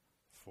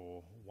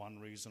 for one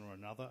reason or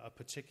another, a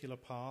particular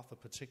path, a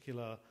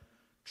particular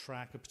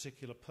track, a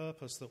particular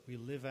purpose that we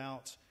live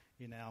out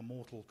in our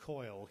mortal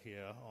coil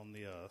here on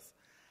the earth.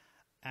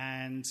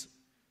 And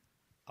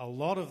a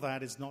lot of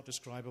that is not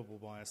describable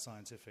by a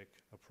scientific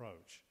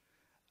approach.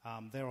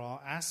 There are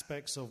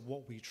aspects of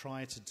what we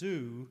try to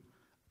do,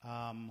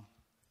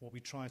 what we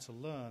try to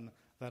learn,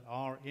 that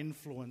are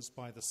influenced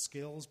by the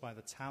skills, by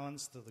the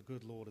talents that the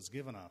good Lord has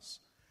given us.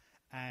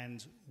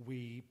 And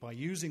we, by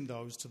using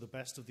those to the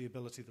best of the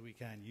ability that we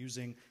can,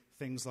 using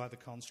things like the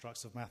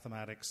constructs of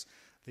mathematics,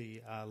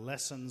 the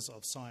lessons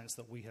of science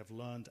that we have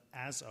learned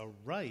as a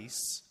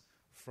race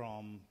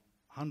from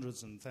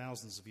hundreds and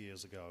thousands of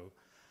years ago,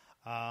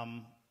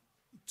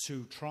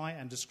 to try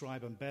and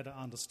describe and better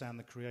understand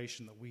the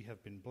creation that we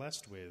have been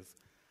blessed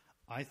with,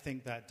 I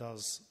think that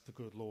does the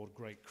good Lord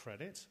great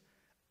credit,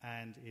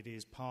 and it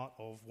is part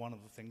of one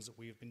of the things that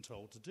we have been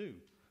told to do.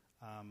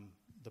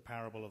 The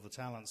parable of the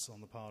talents on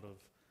the part of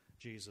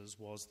Jesus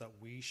was that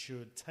we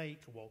should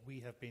take what we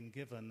have been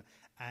given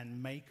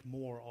and make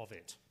more of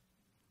it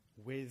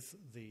with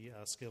the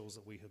skills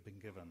that we have been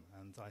given.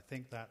 And I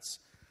think that's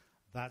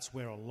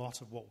where a lot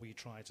of what we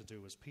try to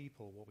do as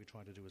people, what we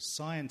try to do as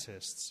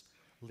scientists,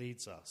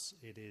 leads us.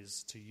 It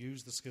is to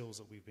use the skills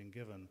that we've been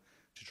given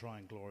to try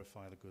and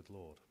glorify the good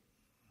Lord.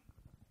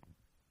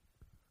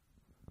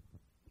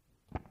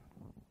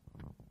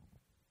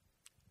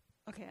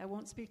 Okay, I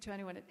won't speak to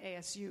anyone at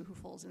ASU who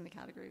falls in the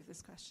category of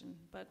this question,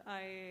 but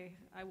I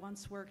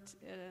once worked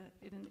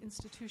in an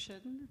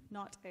institution,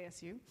 not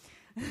ASU,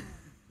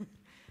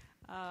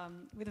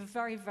 with a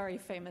very, very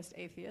famous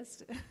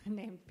atheist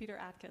named Peter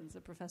Atkins,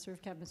 a professor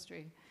of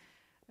chemistry,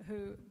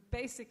 who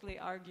basically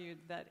argued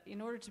that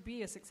in order to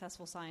be a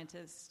successful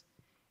scientist,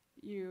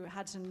 you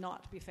had to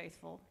not be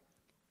faithful.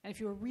 And if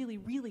you were a really,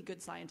 really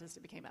good scientist,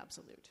 it became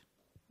absolute.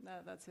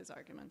 That's his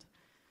argument.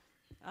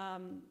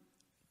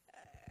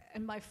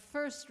 And my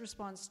first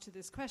response to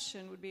this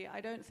question would be, I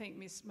don't think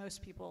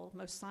most people,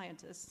 most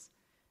scientists,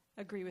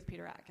 agree with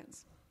Peter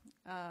Atkins.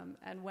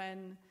 And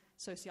when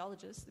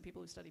sociologists, the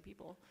people who study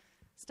people,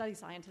 study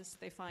scientists,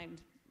 they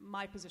find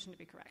my position to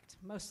be correct.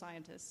 Most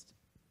scientists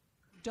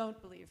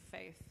don't believe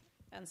faith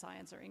and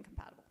science are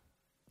incompatible.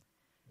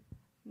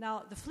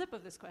 Now, the flip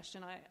of this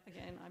question,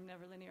 I'm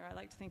never linear, I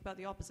like to think about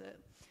the opposite.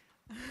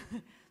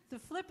 The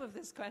flip of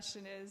this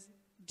question is,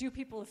 do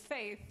people of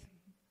faith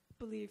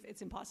believe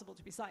it's impossible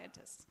to be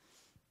scientists?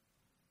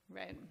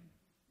 Right?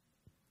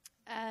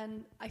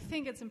 And I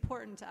think it's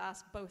important to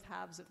ask both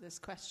halves of this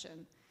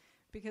question,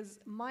 because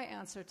my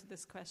answer to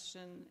this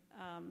question,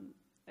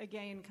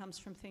 again, comes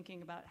from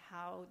thinking about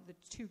how the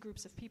two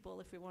groups of people,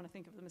 if we want to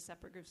think of them as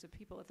separate groups of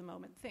people at the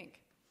moment,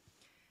 think.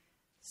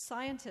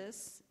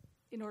 Scientists,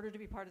 in order to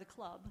be part of the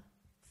club,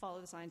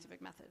 follow the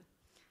scientific method.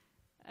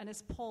 And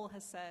as Paul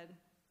has said,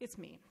 it's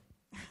me.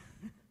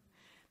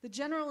 The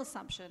general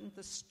assumption,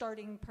 the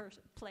starting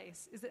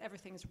place, is that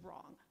everything is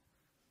wrong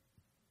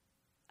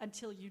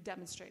until you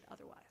demonstrate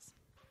otherwise.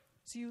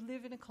 So you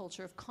live in a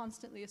culture of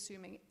constantly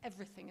assuming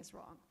everything is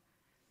wrong.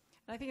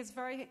 And I think it's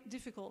very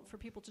difficult for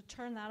people to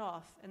turn that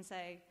off and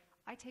say,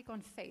 I take on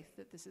faith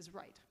that this is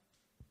right.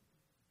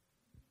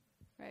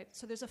 Right?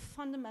 So there's a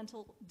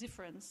fundamental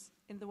difference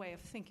in the way of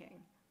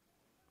thinking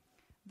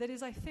that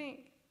is, I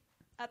think,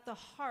 at the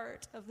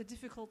heart of the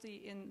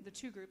difficulty in the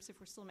two groups, if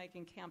we're still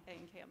making Camp A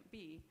and Camp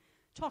B,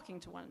 talking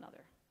to one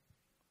another,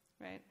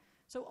 right?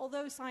 So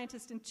although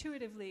scientists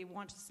intuitively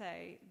want to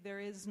say there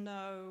is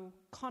no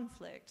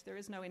conflict, there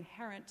is no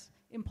inherent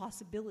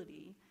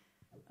impossibility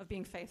of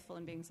being faithful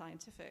and being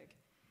scientific,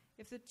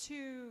 if the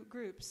two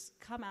groups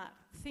come at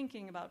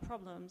thinking about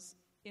problems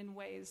in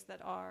ways that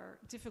are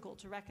difficult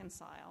to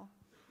reconcile,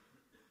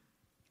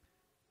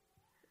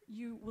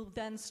 you will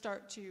then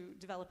start to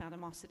develop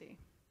animosity.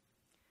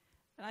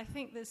 And I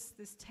think this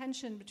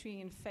tension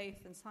between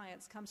faith and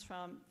science comes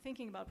from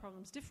thinking about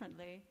problems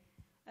differently,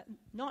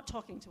 not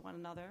talking to one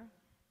another,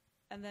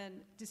 and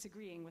then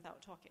disagreeing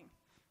without talking.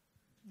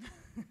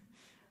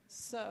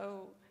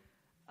 So,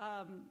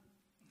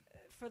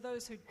 for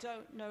those who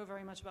don't know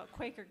very much about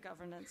Quaker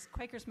governance,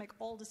 Quakers make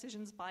all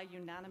decisions by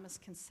unanimous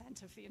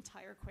consent of the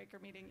entire Quaker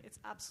meeting. It's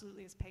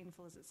absolutely as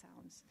painful as it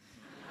sounds.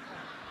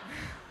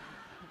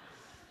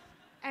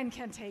 And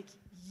can take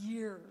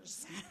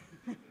years.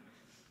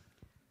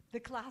 The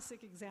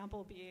classic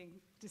example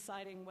being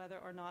deciding whether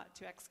or not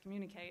to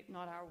excommunicate,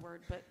 not our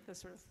word, but the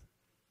sort of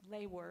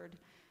lay word,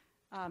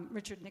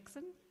 Richard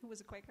Nixon, who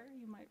was a Quaker,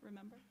 you might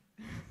remember,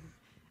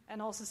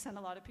 and also sent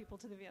a lot of people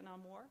to the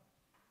Vietnam War.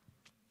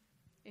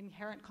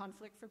 Inherent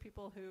conflict for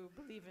people who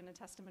believe in a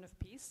testament of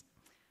peace.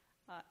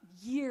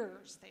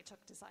 Years they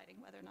took deciding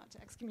whether or not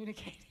to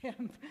excommunicate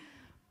him.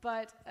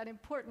 But an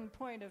important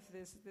point of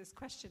this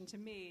question to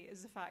me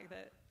is the fact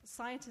that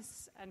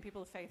scientists and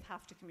people of faith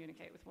have to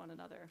communicate with one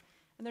another.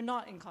 And they're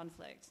not in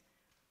conflict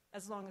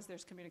as long as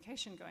there's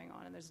communication going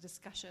on and there's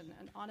discussion,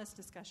 an honest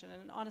discussion,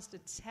 and an honest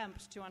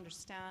attempt to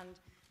understand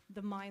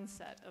the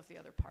mindset of the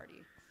other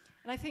party.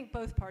 And I think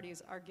both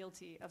parties are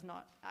guilty of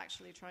not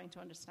actually trying to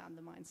understand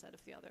the mindset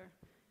of the other.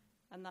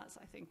 And that's,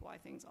 I think, why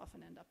things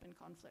often end up in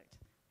conflict.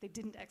 They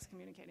didn't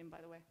excommunicate him,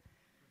 by the way.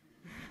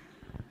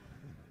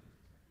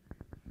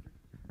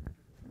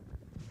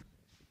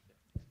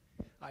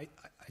 I'd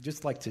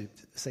just like to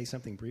say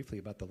something briefly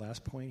about the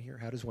last point here.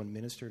 How does one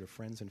minister to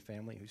friends and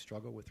family who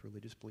struggle with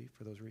religious belief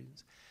for those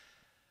reasons?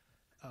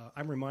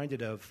 I'm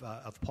reminded of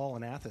Paul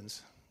in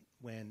Athens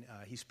when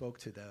he spoke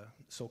to the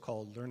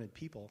so-called learned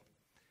people,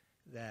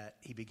 that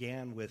he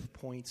began with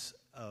points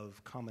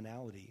of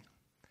commonality,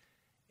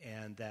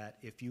 and that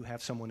if you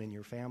have someone in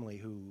your family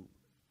who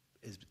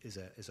is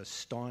a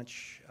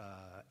staunch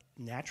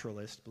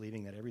naturalist,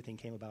 believing that everything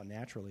came about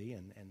naturally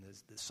and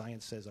the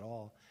science says it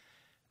all,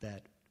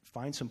 that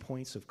find some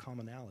points of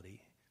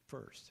commonality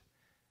first,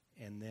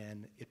 and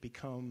then it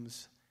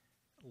becomes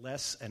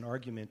less an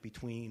argument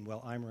between,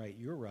 well, I'm right,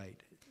 you're right,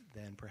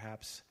 than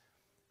perhaps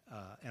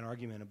an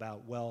argument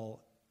about,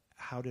 well,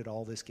 how did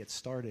all this get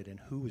started and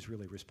who was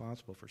really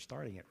responsible for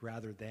starting it,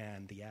 rather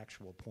than the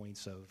actual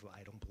points of,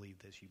 I don't believe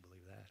this, you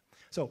believe that.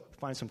 So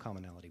find some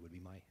commonality would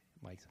be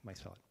my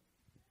thought.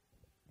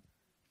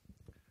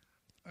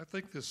 I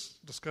think this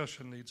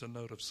discussion needs a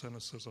note of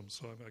cynicism,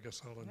 so I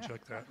guess I'll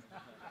inject that.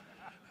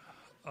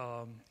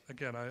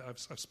 Again, I've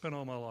spent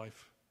all my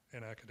life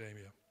in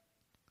academia.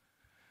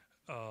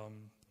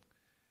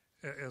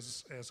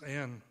 As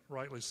Anne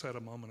rightly said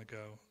a moment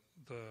ago,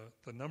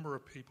 the number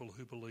of people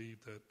who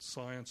believe that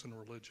science and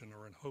religion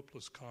are in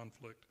hopeless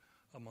conflict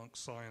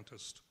amongst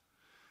scientists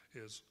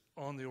is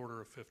on the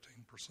order of 15%,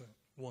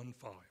 1-5,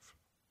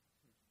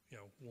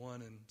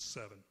 1 in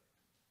 7.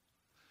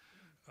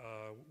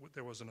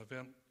 There was an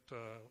event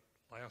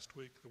last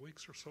week. The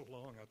weeks are so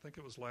long. I think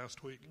it was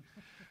last week,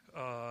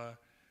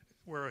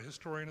 where a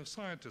historian of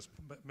science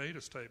made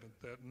a statement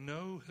that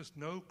no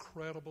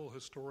credible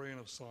historian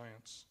of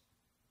science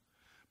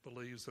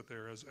believes that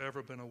there has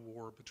ever been a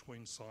war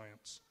between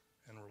science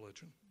and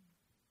religion.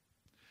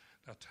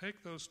 Now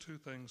take those two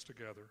things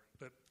together,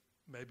 that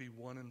maybe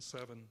 1 in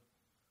 7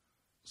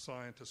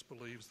 scientists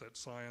believes that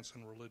science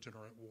and religion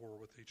are at war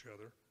with each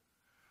other.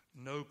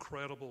 No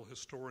credible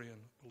historian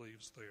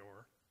believes they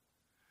are.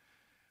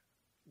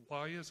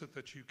 Why is it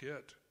that you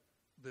get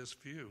this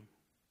view?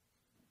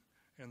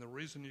 And the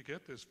reason you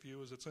get this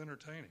view is it's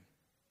entertaining.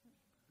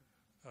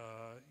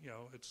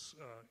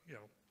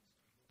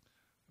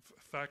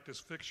 Fact is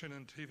fiction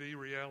and TV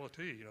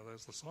reality,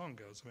 as the song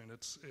goes. I mean,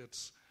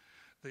 it's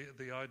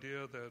the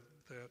idea that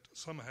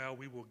somehow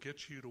we will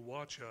get you to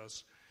watch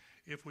us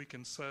if we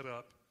can set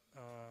up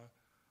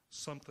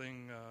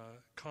something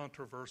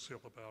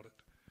controversial about it.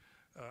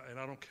 And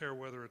I don't care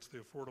whether it's the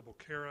Affordable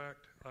Care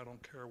Act. I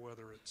don't care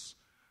whether it's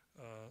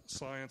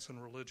science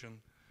and religion.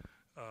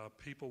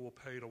 People will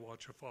pay to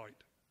watch a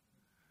fight.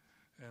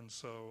 And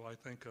so I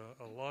think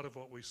a lot of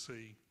what we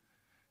see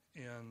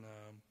in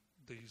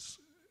these,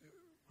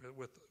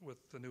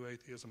 with the new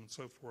atheism and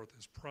so forth,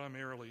 is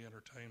primarily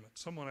entertainment.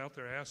 Someone out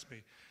there asked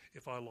me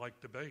if I like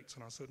debates,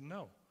 and I said,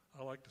 no,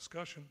 I like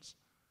discussions.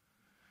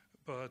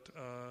 But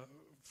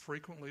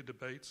frequently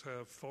debates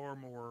have far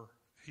more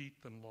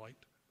heat than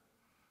light.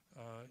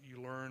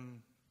 You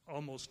learn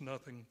almost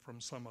nothing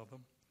from some of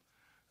them.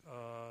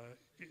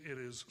 It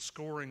is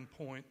scoring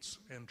points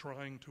and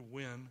trying to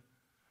win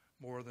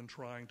more than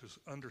trying to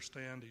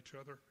understand each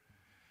other.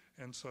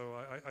 And so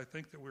I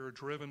think that we're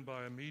driven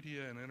by a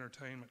media and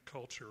entertainment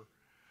culture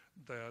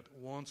that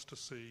wants to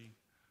see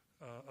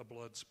a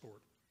blood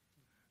sport.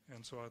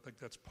 And so I think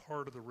that's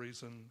part of the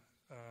reason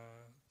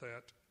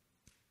that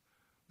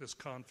this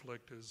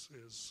conflict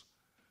is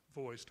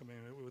voiced. I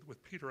mean,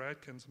 with Peter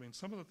Atkins, I mean,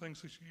 some of the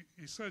things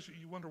he says,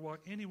 you wonder why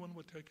anyone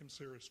would take him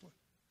seriously.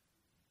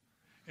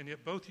 And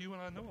yet both you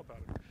and I know about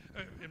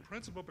it. In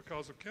principle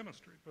because of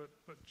chemistry, but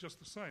just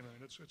the same. I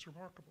mean, it's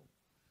remarkable.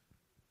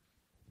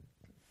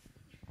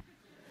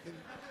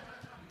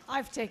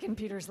 I've taken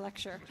Peter's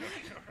lecture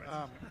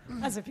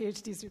as a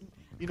PhD student.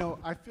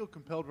 I feel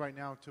compelled right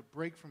now to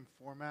break from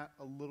format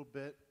a little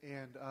bit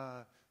and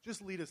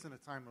just lead us in a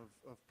time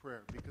of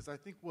prayer, because I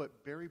think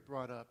what Barry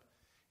brought up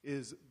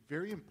is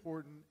very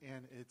important,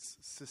 and it's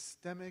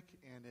systemic,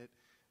 and it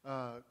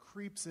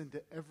creeps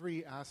into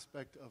every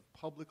aspect of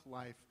public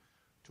life,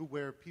 to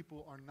where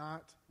people are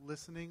not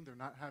listening, they're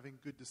not having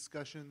good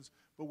discussions,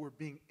 but we're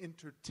being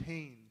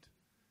entertained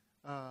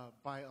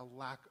by a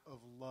lack of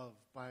love,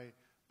 by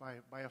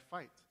a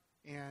fight.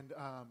 And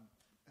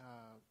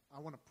I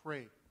want to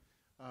pray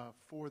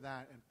for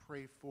that, and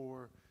pray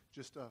for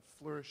just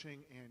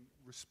flourishing and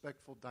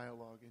respectful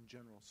dialogue in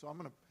general. So I'm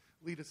going to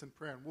lead us in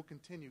prayer, and we'll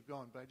continue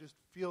going, but I just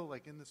feel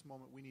like in this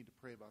moment we need to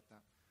pray about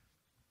that.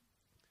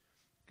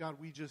 God,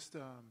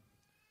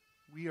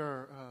 we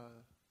are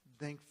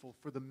thankful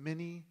for the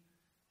many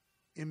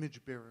image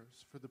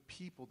bearers, for the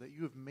people that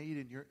you have made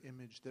in your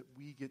image that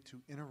we get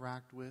to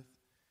interact with.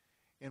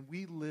 And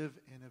we live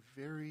in a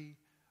very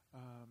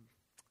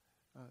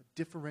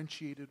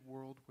differentiated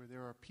world where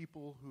there are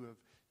people who have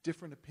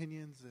different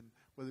opinions, and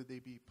whether they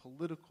be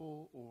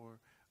political or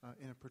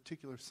in a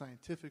particular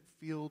scientific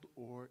field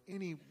or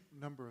any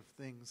number of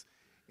things.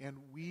 And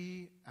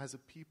we as a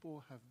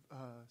people have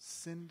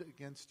sinned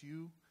against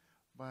you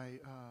by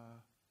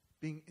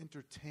being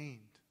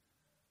entertained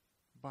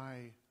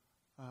by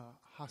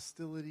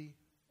hostility,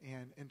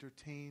 and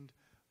entertained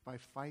by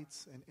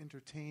fights, and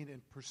entertained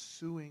and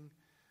pursuing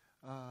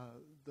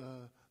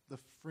the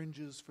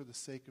fringes for the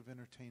sake of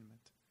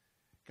entertainment.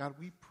 God,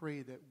 we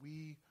pray that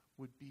we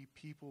would be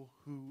people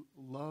who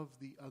love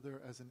the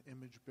other as an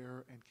image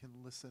bearer and can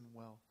listen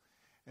well.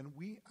 And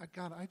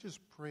God, I just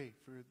pray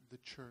for the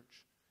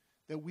church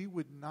that we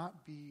would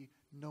not be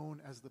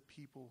known as the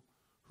people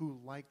who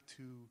like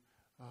to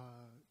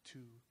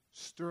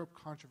stir up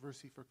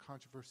controversy for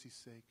controversy's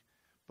sake,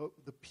 but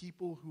the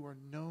people who are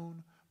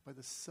known by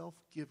the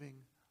self-giving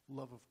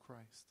love of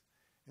Christ.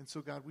 And so,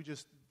 God, we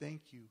just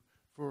thank you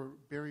for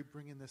Barry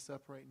bringing this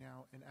up right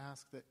now, and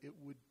ask that it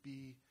would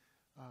be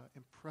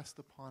impressed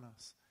upon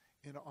us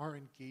in our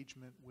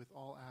engagement with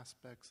all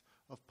aspects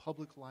of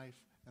public life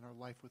and our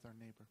life with our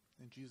neighbor.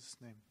 In Jesus'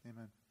 name,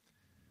 amen.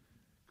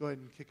 Go ahead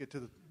and kick it to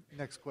the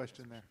next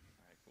question there.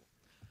 All right,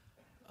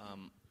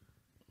 cool.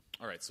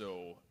 All right,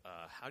 so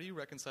how do you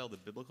reconcile the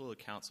biblical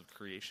accounts of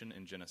creation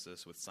in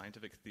Genesis with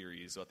scientific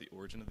theories about the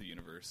origin of the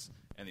universe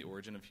and the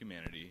origin of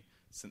humanity,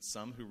 since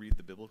some who read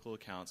the biblical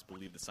accounts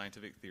believe the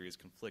scientific theories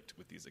conflict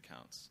with these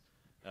accounts,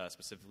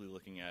 specifically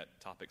looking at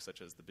topics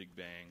such as the Big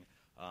Bang,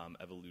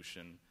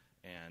 evolution,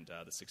 and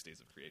the 6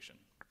 days of creation?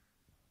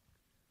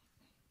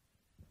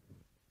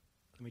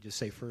 Let me just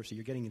say first,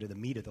 you're getting into the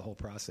meat of the whole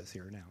process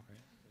here now, right?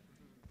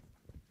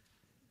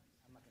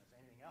 I'm not going to say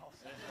anything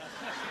else.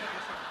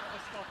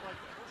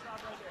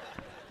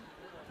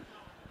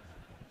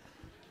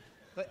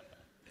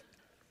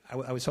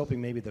 I was hoping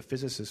maybe the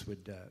physicists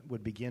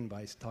would begin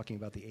by talking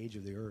about the age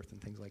of the Earth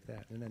and things like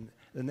that, and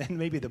then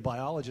maybe the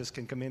biologists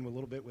can come in a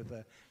little bit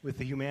with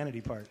the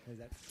humanity part.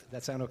 Does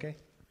that sound okay?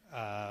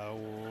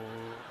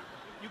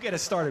 You get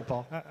us started,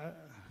 Paul.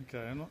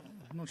 Okay, I'm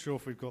not sure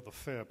if we've got the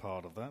fair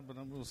part of that, but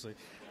we'll see.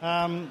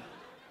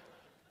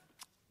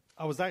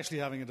 I was actually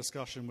having a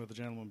discussion with the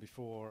gentleman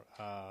before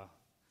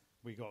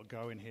we got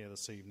going here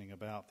this evening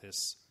about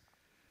this.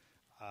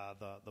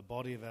 The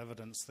body of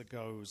evidence that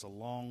goes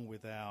along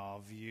with our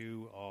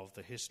view of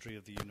the history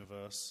of the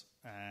universe,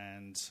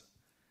 and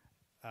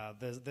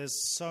there's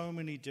so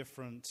many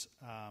different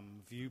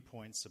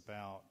viewpoints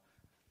about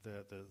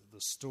the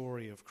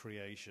story of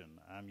creation.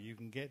 You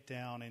can get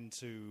down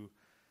into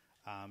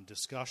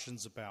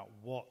discussions about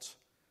what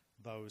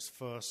those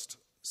first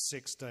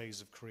 6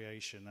 days of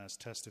creation, as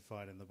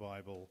testified in the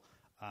Bible,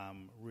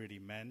 really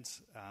meant.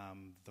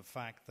 The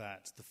fact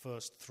that the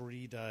first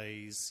 3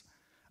 days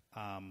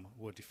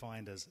were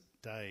defined as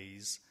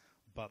days,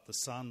 but the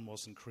sun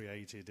wasn't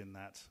created in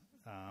that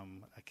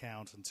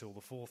account until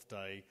the fourth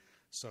day,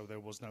 so there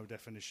was no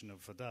definition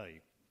of a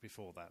day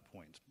before that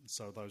point.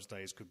 So those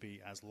days could be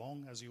as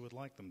long as you would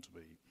like them to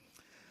be.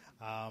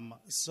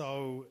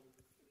 So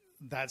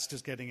that's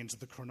just getting into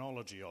the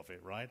chronology of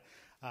it, right?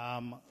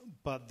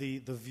 But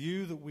the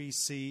view that we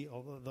see,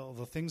 or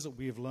the things that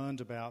we have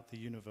learned about the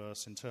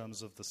universe in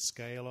terms of the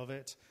scale of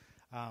it,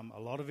 a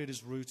lot of it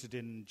is rooted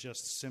in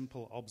just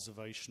simple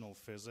observational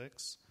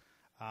physics.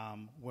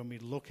 When we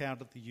look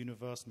out at the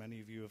universe, many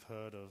of you have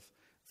heard of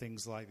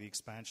things like the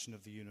expansion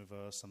of the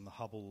universe and the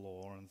Hubble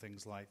law and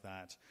things like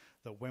that,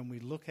 that when we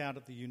look out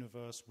at the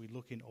universe, we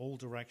look in all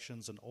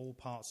directions and all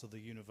parts of the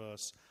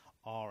universe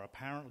are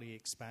apparently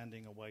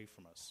expanding away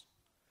from us.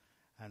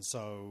 And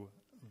so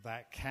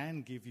that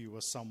can give you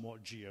a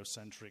somewhat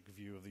geocentric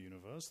view of the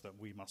universe, that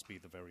we must be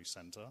the very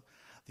center.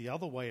 The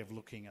other way of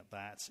looking at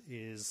that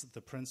is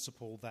the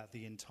principle that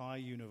the entire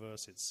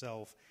universe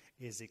itself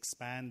is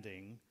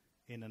expanding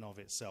in and of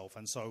itself.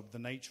 And so the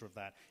nature of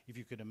that, if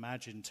you could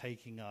imagine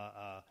taking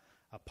a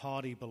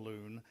party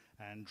balloon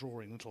and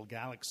drawing little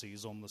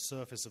galaxies on the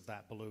surface of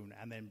that balloon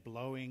and then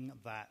blowing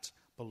that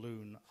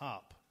balloon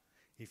up,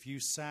 if you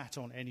sat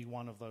on any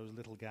one of those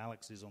little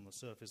galaxies on the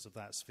surface of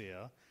that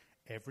sphere,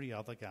 every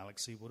other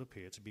galaxy would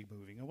appear to be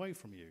moving away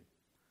from you.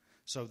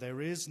 So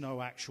there is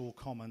no actual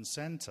common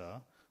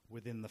center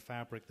within the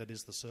fabric that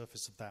is the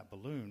surface of that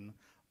balloon,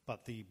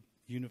 but the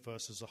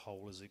universe as a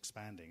whole is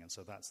expanding. And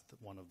so that's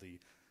one of the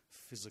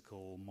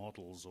physical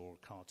models or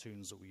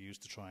cartoons that we use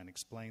to try and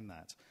explain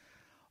that.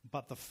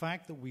 But the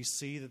fact that we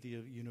see that the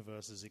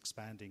universe is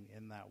expanding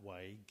in that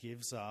way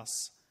gives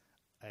us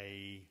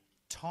a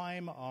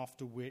time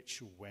after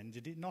which, when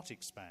did it not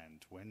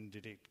expand? When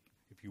did it,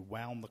 if you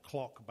wound the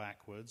clock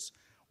backwards,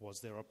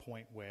 was there a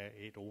point where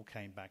it all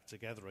came back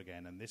together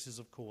again? And this is,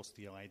 of course,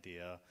 the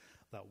idea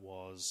that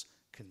was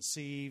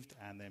conceived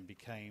and then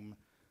became,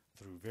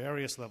 through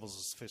various levels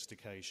of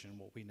sophistication,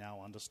 what we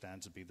now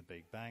understand to be the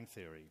Big Bang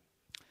Theory.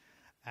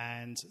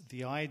 And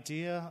the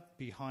idea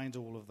behind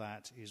all of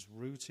that is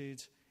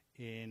rooted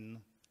in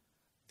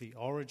the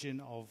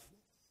origin of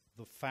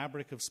the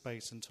fabric of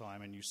space and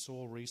time. And you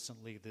saw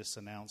recently this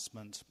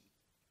announcement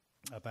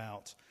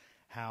about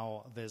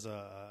how there's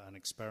an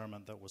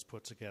experiment that was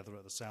put together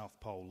at the South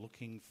Pole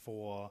looking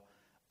for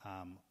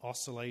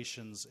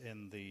oscillations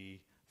in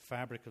the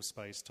fabric of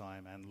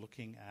space-time and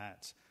looking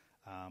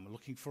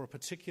for a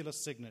particular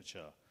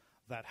signature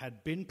that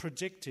had been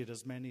predicted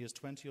as many as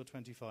 20 or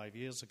 25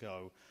 years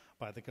ago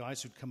by the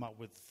guys who'd come up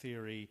with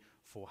theory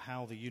for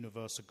how the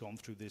universe had gone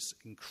through this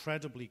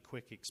incredibly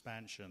quick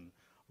expansion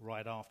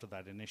right after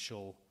that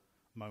initial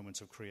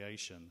moment of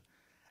creation.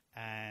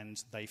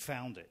 And they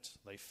found it.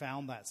 They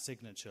found that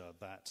signature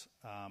that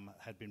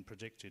had been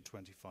predicted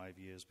 25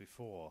 years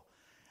before.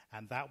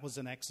 And that was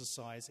an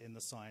exercise in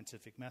the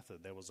scientific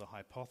method. There was a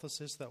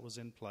hypothesis that was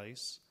in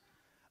place,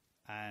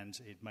 and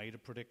it made a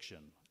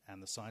prediction.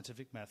 And the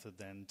scientific method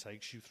then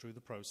takes you through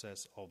the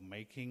process of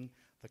making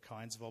the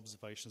kinds of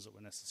observations that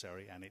were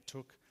necessary, and it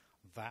took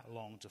that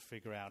long to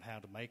figure out how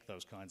to make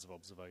those kinds of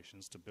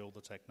observations, to build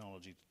the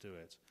technology to do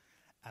it.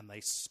 And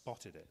they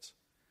spotted it.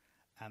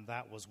 And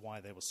that was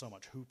why there was so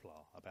much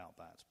hoopla about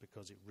that,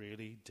 because it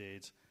really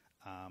did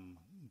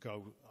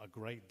go a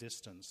great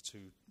distance to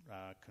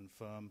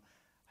confirm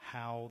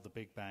how the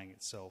Big Bang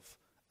itself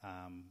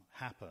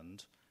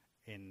happened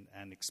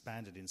and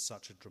expanded in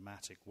such a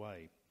dramatic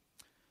way.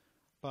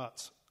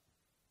 But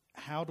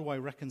how do I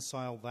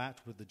reconcile that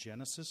with the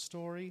Genesis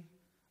story?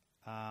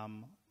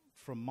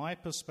 From my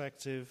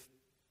perspective,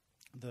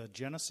 the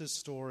Genesis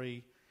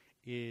story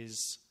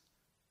is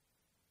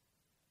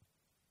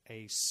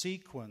a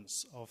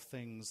sequence of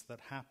things that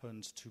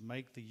happened to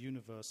make the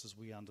universe as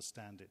we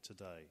understand it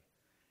today.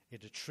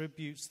 It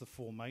attributes the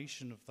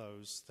formation of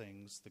those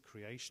things, the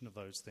creation of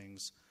those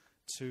things,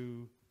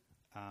 to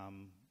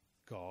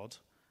God,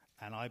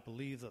 and I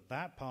believe that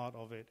that part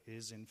of it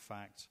is in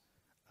fact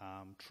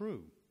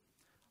true.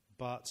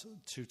 But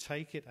to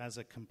take it as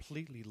a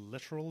completely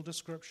literal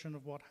description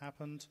of what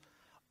happened,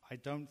 I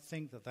don't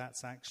think that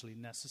that's actually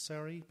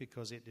necessary,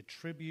 because it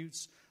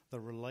attributes the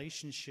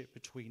relationship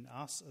between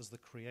us as the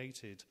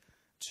created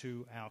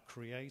to our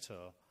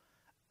Creator,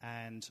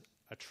 and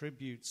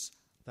attributes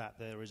that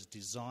there is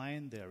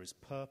design, there is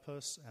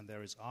purpose, and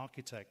there is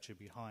architecture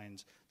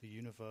behind the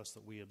universe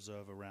that we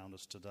observe around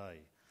us today.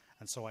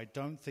 And so I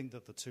don't think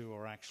that the two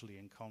are actually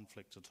in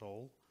conflict at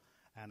all.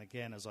 And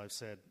again, as I've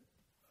said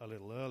a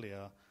little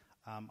earlier,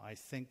 I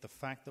think the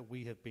fact that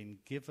we have been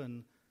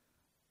given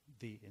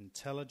the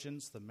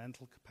intelligence, the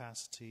mental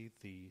capacity,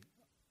 the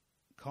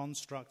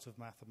construct of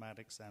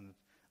mathematics, and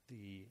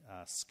the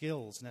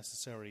skills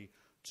necessary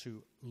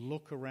to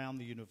look around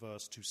the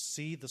universe, to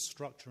see the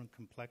structure and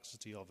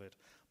complexity of it,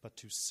 but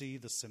to see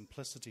the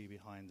simplicity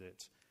behind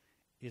it,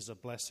 is a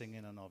blessing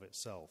in and of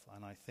itself.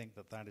 And I think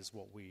that that is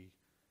what we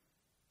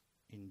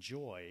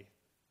enjoy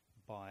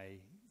by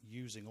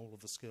using all of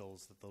the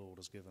skills that the Lord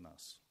has given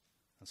us.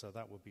 And so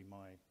that would be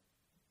my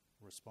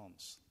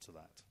response to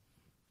that.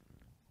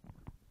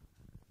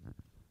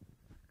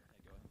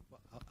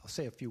 Well, I'll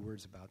say a few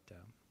words about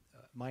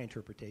my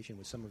interpretation,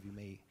 which some of you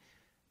may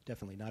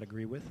definitely not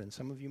agree with, and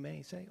some of you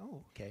may say,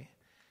 oh, okay.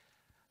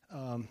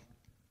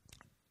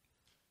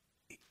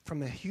 From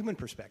the human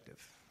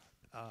perspective,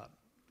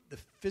 the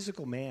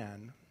physical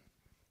man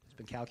has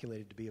been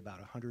calculated to be about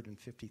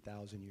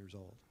 150,000 years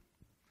old.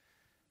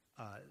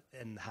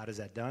 And how does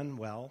that done?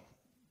 Well,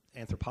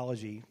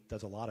 anthropology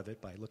does a lot of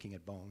it by looking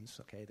at bones.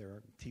 Okay, there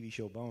are TV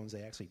show Bones.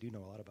 They actually do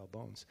know a lot about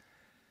bones.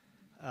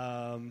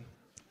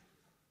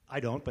 I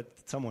don't, but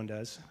someone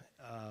does.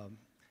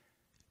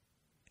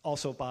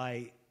 Also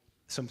by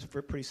some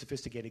pretty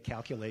sophisticated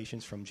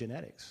calculations from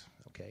genetics.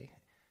 Okay,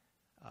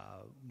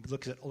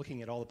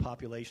 looking at all the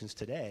populations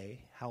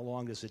today, how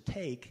long does it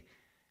take,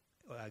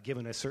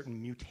 given a certain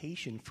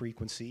mutation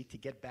frequency, to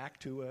get back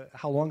to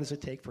how long does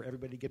it take for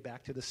everybody to get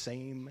back to the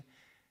same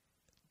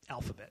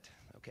alphabet?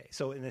 Okay,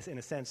 so in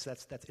a sense,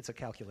 that's it's a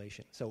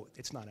calculation. So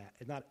it's not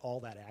all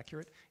that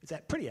accurate. It's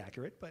pretty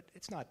accurate, but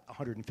it's not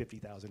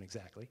 150,000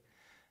 exactly.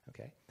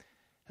 Okay,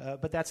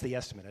 but that's the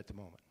estimate at the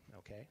moment.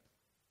 Okay,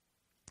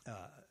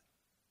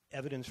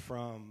 evidence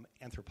from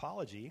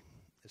anthropology,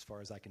 as far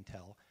as I can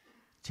tell,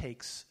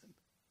 takes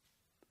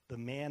the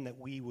man that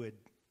we would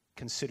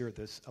consider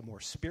this a more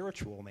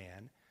spiritual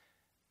man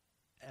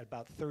at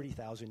about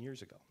 30,000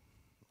 years ago.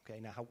 Okay,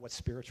 now what's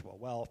spiritual?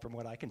 Well, from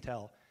what I can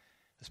tell,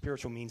 the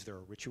spiritual means there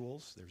are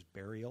rituals, there's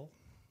burial,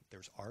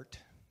 there's art,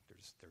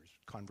 there's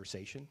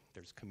conversation,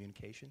 there's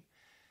communication.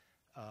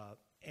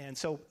 And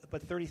so,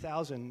 but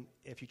 30,000,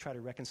 if you try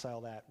to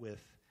reconcile that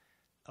with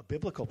a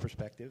biblical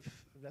perspective,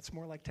 that's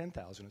more like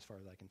 10,000 as far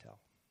as I can tell.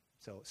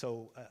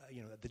 So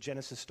the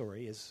Genesis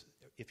story is,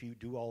 if you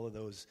do all of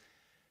those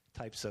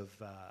types of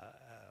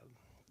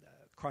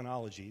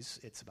chronologies,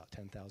 it's about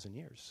 10,000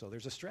 years. So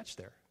there's a stretch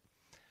there.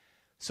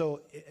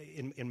 So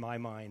in my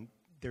mind,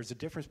 there's a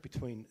difference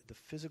between the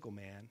physical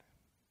man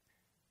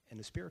and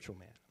the spiritual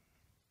man.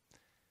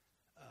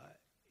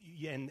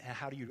 And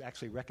how do you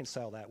actually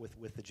reconcile that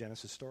with the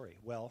Genesis story?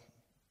 Well,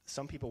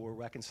 some people will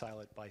reconcile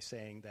it by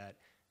saying that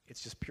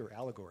it's just pure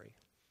allegory,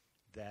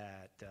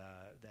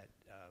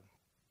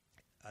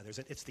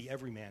 it's the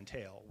everyman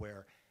tale,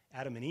 where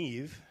Adam and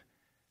Eve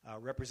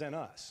represent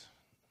us.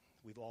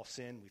 We've all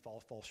sinned. We've all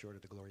fall short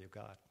of the glory of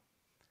God.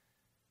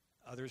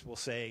 Others will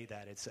say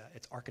that it's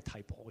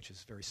archetypal, which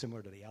is very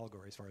similar to the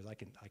allegory as far as I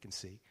can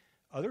see.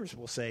 Others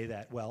will say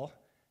that,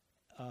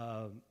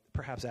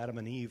 perhaps Adam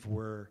and Eve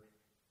were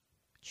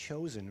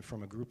chosen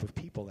from a group of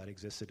people that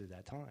existed at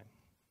that time.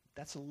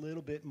 That's a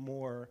little bit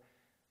more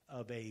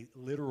of a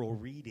literal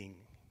reading,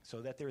 so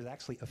that there's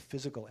actually a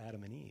physical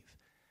Adam and Eve.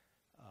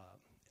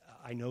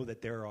 I know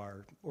that there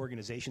are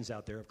organizations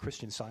out there of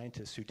Christian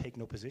scientists who take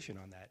no position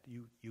on that.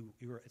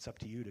 It's up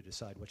to you to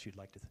decide what you'd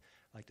like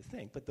to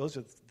think. But those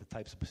are the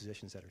types of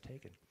positions that are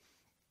taken.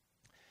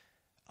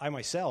 I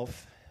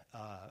myself,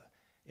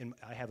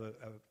 I have a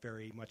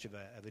very much of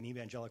an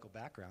evangelical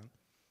background.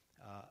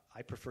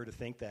 I prefer to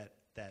think that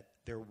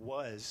there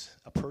was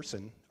a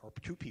person or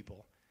two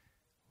people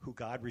who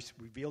God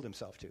revealed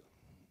himself to.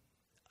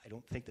 I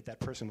don't think that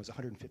person was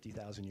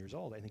 150,000 years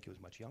old. I think he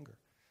was much younger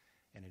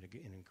and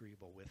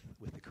agreeable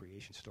with the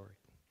creation story.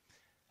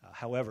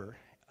 However,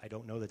 I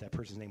don't know that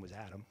person's name was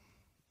Adam.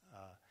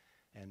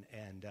 And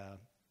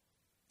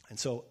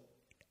so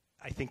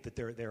I think that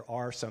there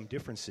are some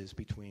differences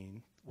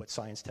between what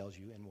science tells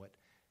you and what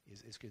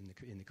is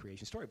in the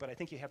creation story. But I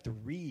think you have to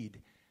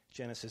read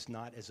Genesis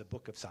not as a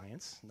book of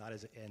science,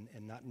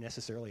 and not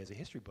necessarily as a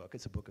history book.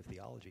 It's a book of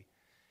theology.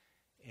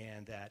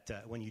 And that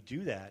when you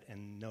do that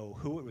and know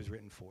who it was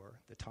written for,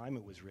 the time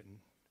it was written,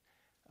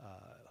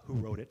 who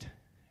wrote it,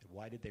 and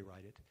why did they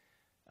write it,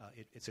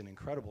 it's an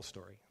incredible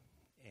story,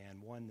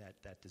 and one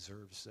that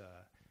deserves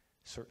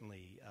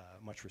certainly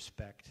much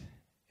respect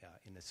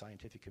in the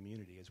scientific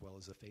community as well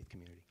as the faith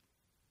community.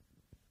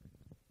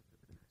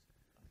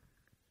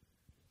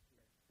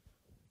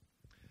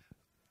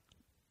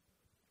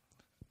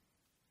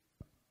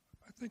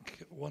 I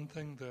think one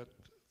thing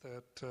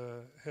that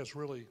has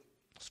really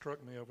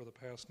struck me over the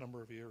past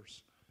number of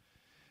years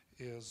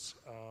is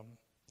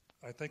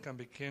I think I'm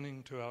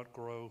beginning to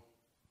outgrow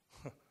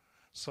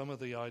some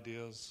of the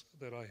ideas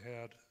that I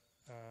had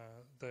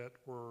that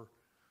were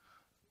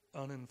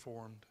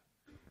uninformed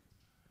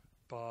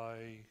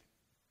by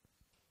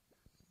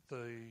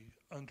the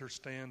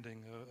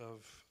understanding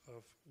of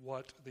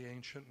what the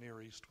ancient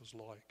Near East was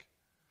like.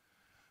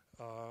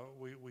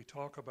 We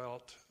talk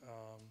about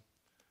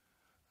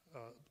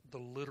the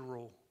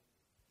literal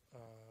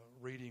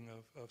reading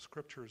of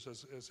scriptures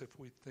as if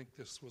we think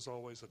this was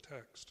always a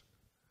text.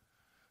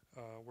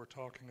 We're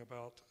talking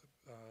about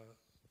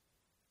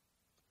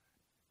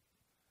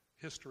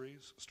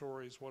histories,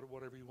 stories,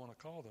 whatever you want to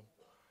call them,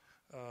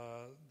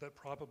 that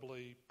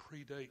probably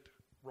predate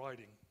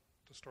writing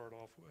to start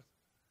off with.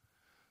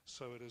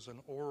 So it is an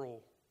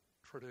oral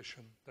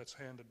tradition that's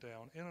handed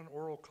down in an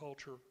oral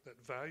culture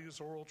that values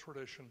oral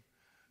tradition,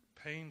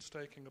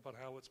 painstaking about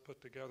how it's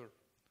put together.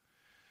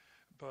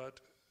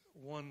 But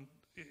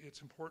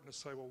it's important to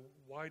say, well,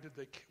 why did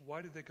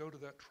they go to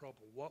that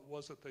trouble? What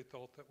was it they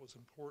thought that was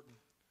important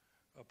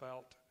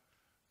about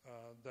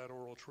that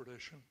oral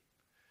tradition?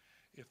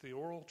 If the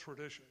oral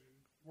tradition,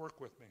 work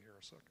with me here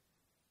a second.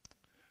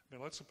 I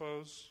mean, let's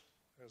suppose,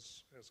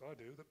 as I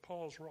do, that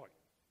Paul's right,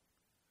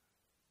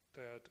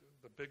 that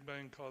the Big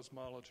Bang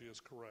cosmology is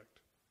correct.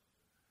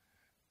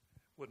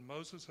 Would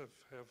Moses have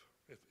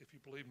if you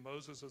believe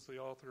Moses is the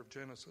author of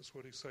Genesis,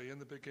 would he say, in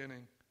the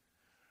beginning,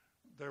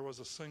 there was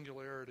a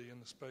singularity in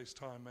the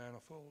space-time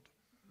manifold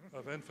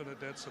of infinite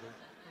density?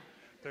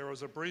 There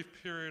was a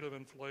brief period of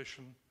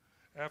inflation,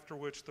 after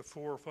which the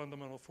four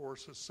fundamental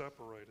forces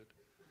separated.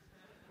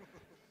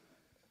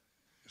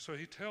 So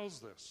he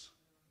tells this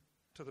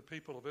to the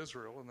people of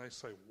Israel, and they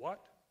say, what?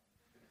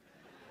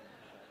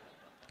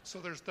 So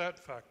there's that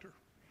factor.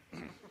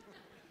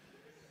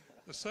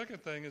 The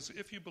second thing is,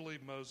 if you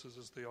believe Moses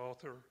is the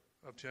author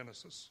of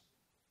Genesis,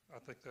 I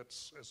think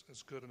that's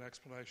as good an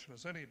explanation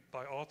as any.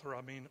 By author,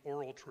 I mean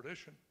oral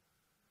tradition.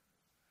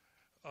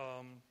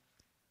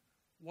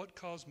 What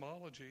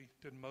cosmology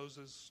did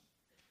Moses,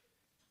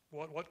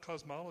 what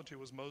cosmology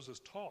was Moses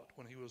taught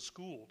when he was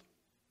schooled?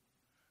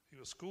 He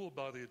was schooled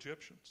by the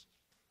Egyptians.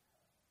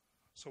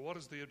 So what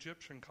does the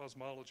Egyptian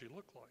cosmology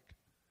look like?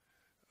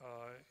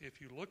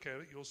 If you look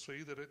at it, you'll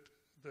see that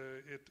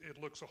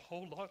it looks a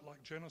whole lot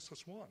like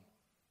Genesis 1.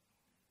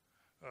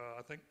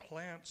 I think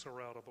plants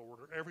are out of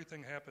order.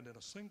 Everything happened in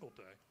a single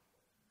day.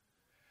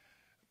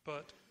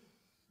 But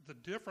the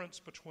difference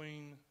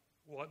between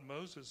what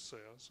Moses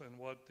says and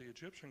what the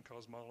Egyptian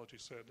cosmology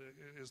said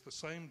is the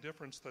same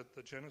difference that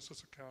the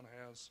Genesis account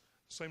has,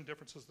 the same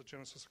differences the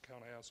Genesis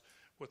account has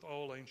with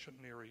all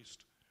ancient Near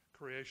East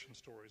creation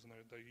stories. And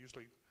they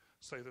usually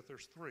say that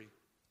there's three.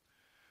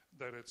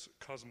 That it's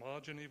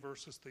cosmogony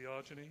versus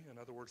theogony, in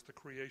other words, the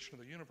creation of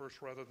the universe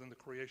rather than the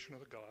creation of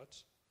the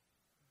gods.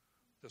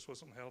 This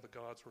wasn't how the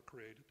gods were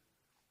created.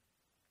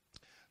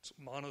 It's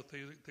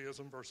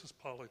monotheism versus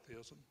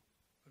polytheism,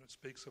 and it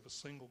speaks of a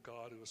single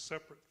God who is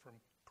separate from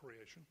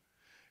creation.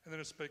 And then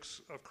it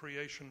speaks of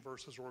creation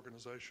versus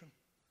organization,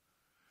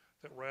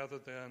 that rather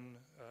than,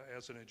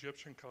 as in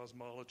Egyptian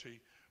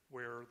cosmology,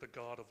 where the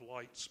God of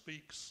light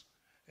speaks,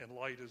 and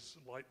light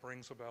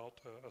brings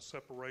about a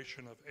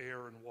separation of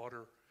air and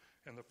water,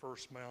 and the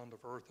first mound of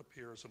earth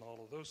appears and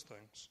all of those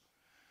things.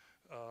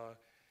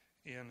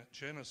 In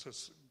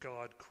Genesis,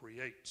 God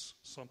creates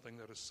something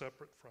that is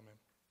separate from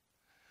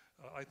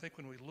him. I think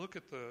when we look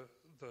at the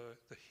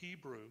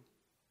Hebrew,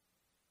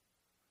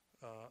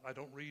 I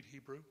don't read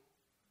Hebrew.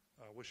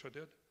 I wish I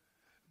did.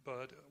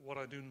 But what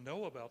I do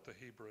know about the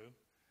Hebrew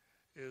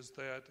is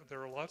that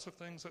there are lots of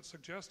things that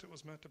suggest it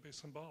was meant to be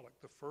symbolic.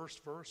 The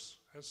first verse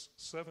has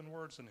 7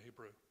 words in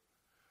Hebrew.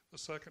 The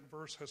second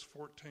verse has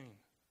 14.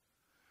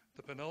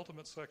 The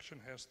penultimate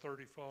section has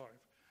 35.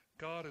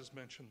 God is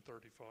mentioned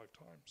 35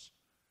 times.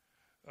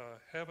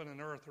 Heaven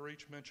and earth are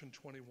each mentioned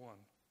 21.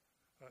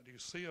 Do you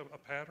see a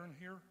pattern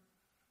here?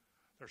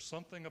 There's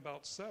something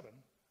about 7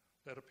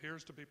 that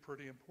appears to be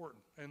pretty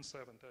important, and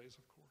 7 days,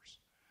 of course.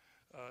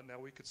 Now,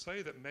 we could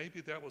say that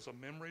maybe that was a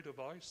memory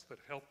device that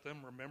helped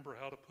them remember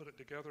how to put it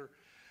together.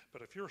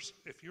 But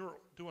if you're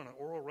doing an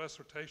oral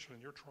recitation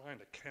and you're trying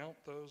to count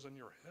those in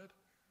your head,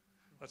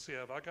 let's see,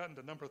 have I gotten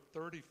to number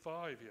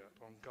 35 yet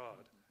on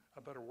God? I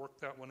better work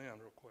that one in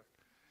real quick.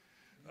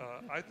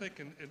 I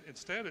think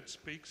instead it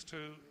speaks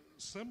to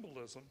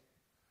symbolism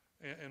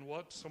and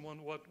what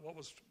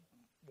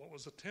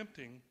was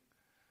attempting,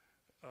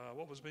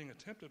 what was being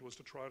attempted was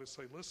to try to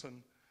say,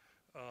 listen,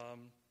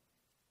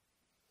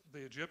 the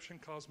Egyptian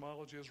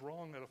cosmology is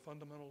wrong at a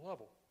fundamental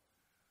level.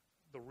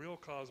 The real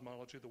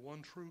cosmology, the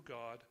one true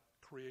God,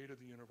 created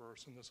the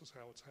universe, and this is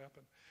how it's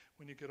happened.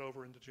 When you get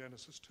over into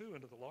Genesis 2,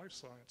 into the life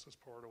sciences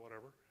part or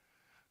whatever,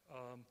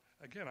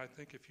 again, I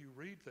think if you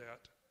read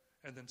that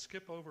and then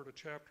skip over to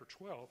chapter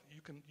 12,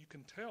 you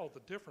can tell the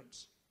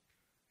difference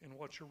in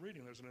what you're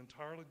reading. There's an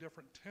entirely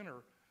different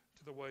tenor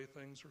to the way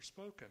things are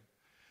spoken.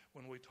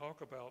 When we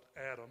talk about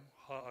Adam,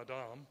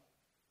 Ha-Adam,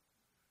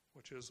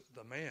 which is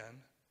the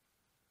man,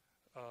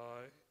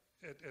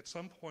 at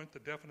some point the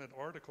definite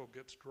article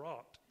gets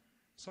dropped.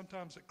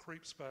 Sometimes it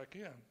creeps back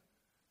in.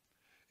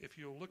 If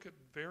you look at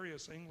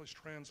various English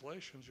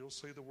translations, you'll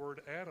see the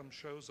word Adam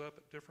shows up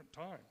at different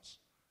times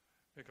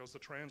because the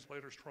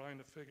translator's trying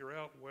to figure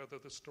out whether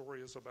the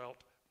story is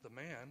about the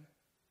man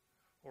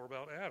or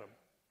about Adam.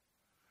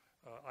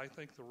 I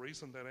think the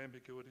reason that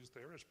ambiguity is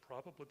there is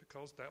probably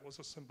because that was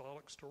a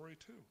symbolic story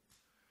too.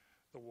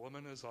 The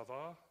woman is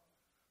Ava,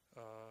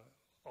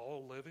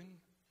 all living.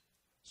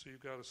 So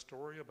you've got a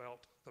story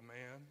about the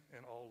man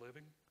and all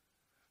living.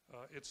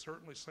 It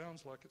certainly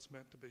sounds like it's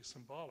meant to be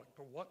symbolic,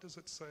 but what does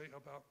it say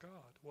about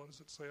God? What does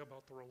it say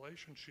about the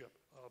relationship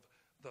of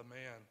the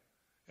man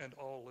and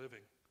all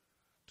living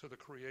to the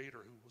Creator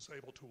who was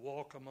able to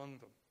walk among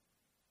them,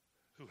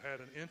 who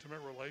had an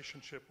intimate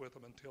relationship with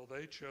them until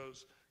they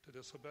chose to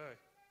disobey,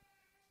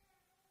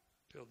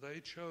 till they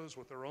chose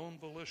with their own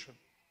volition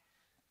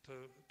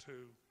to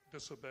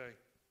disobey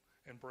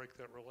and break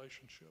that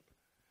relationship.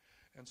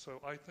 And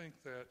so I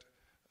think that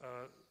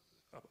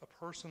a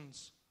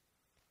person's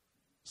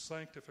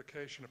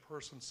sanctification, a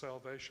person's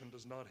salvation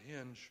does not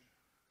hinge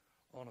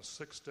on a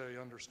 6-day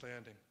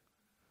understanding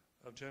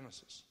of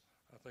Genesis.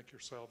 I think your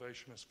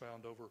salvation is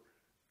found over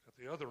at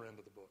the other end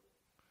of the book.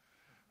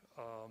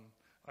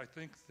 I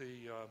think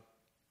the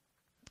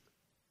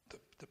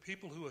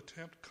people who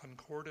attempt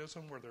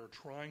concordism, where they're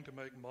trying to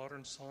make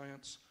modern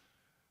science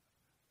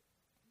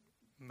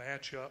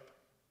match up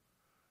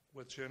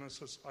with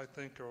Genesis, I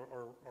think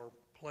are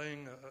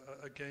playing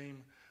a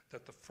game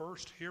that the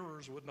first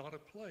hearers would not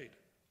have played.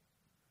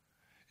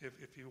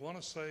 If you want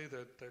to say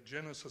that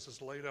Genesis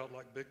is laid out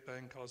like Big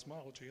Bang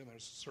cosmology, and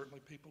there's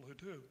certainly people who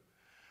do,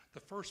 the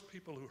first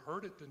people who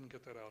heard it didn't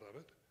get that out of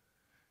it.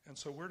 And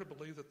so we're to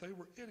believe that they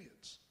were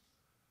idiots,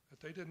 that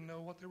they didn't know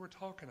what they were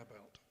talking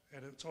about.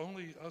 And it's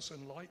only us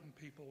enlightened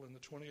people in the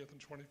 20th and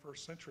 21st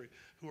century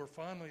who are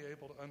finally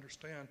able to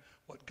understand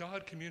what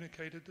God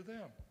communicated to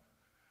them.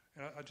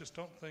 And I just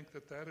don't think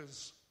that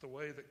is the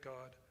way that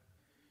God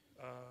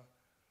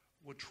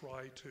would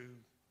try to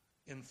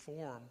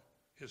inform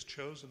his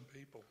chosen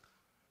people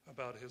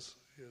about his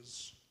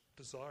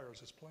desires,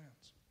 his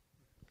plans.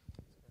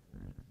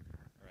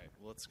 All right,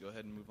 well, let's go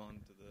ahead and move on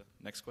to the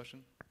next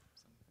question.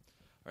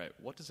 All right,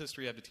 what does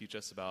history have to teach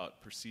us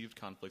about perceived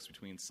conflicts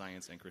between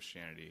science and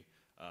Christianity,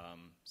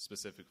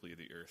 specifically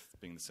the earth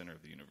being the center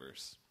of the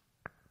universe?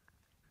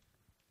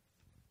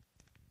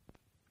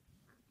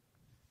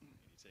 Any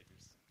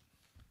takers?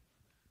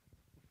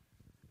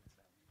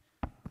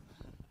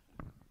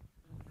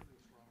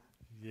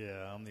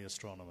 Yeah, I'm the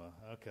astronomer.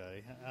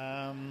 Okay.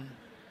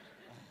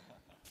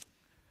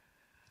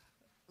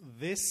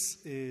 This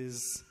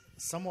is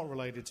somewhat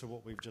related to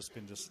what we've just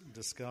been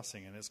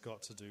discussing, and it's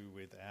got to do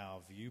with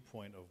our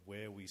viewpoint of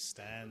where we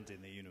stand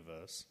in the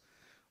universe,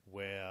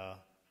 where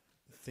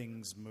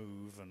things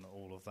move and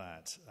all of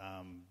that.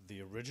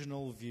 The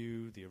original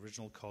view, the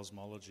original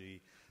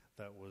cosmology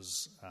that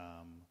was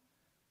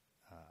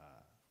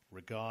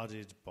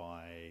regarded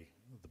by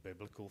the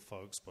biblical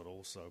folks, but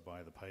also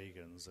by the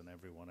pagans and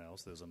everyone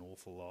else. There's an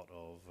awful lot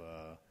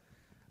of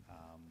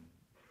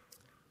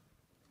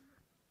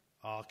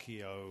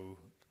archaeo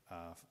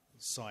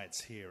sites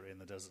here in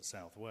the desert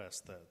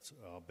southwest that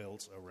are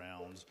built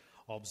around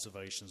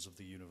observations of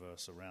the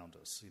universe around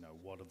us. You know,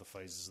 what are the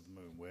phases of the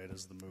moon? Where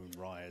does the moon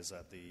rise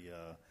at the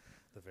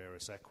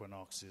various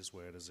equinoxes?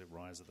 Where does it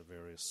rise at the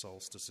various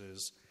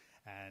solstices?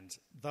 And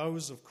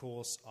those, of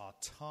course, are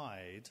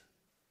tied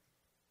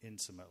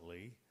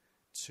intimately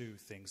to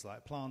things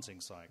like planting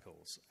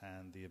cycles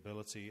and the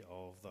ability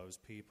of those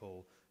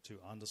people to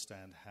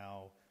understand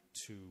how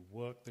to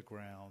work the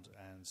ground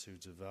and to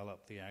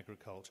develop the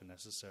agriculture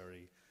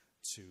necessary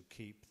to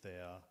keep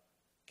their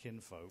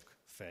kinfolk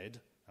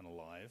fed and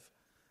alive.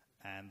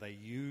 And they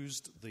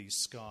used the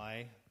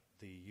sky,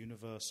 the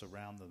universe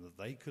around them that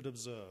they could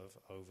observe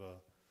over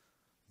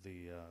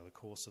the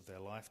course of their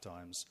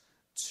lifetimes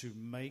to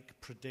make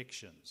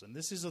predictions. And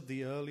this is of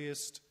the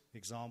earliest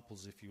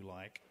examples, if you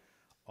like,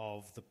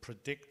 of the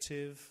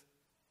predictive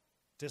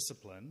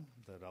discipline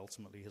that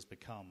ultimately has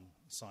become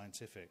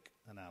scientific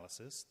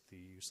analysis, the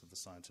use of the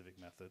scientific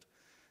method,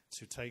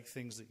 to take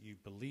things that you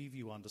believe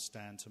you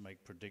understand to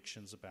make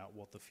predictions about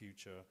what the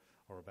future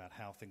or about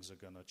how things are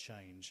going to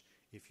change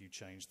if you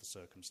change the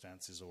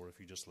circumstances or if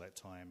you just let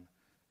time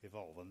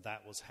evolve. And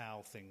that was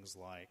how things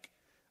like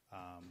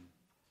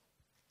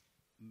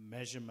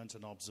measurement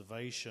and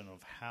observation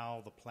of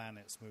how the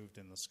planets moved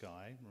in the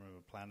sky.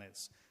 Remember,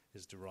 planets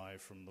is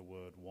derived from the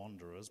word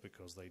wanderers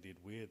because they did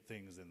weird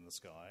things in the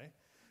sky.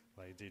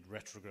 They did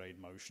retrograde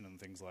motion and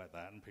things like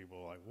that, and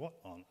people were like, what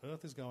on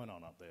earth is going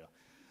on up there?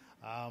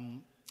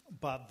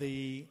 But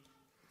the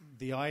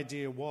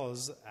idea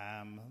was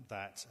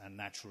that, and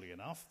naturally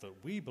enough,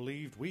 that we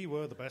believed we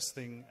were the best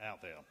thing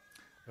out there.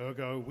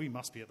 Ergo, we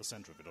must be at the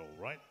center of it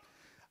all, right?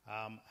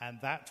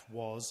 And that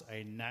was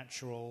a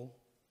natural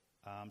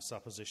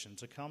supposition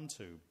to come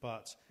to.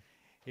 But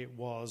it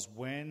was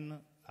when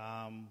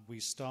we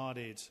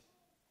started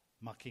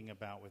mucking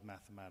about with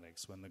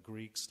mathematics, when the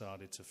Greeks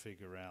started to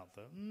figure out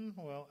that,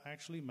 well,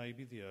 actually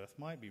maybe the Earth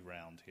might be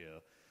round here.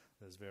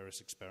 There's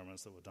various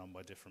experiments that were done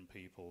by different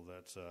people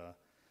that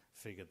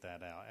figured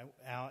that out.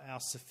 Our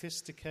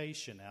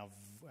sophistication,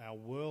 our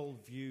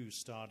worldview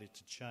started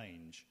to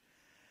change.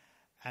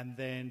 And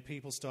then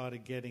people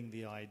started getting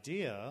the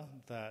idea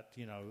that,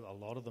 a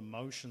lot of the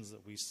motions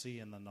that we see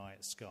in the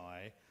night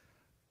sky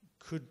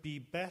could be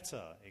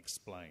better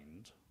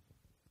explained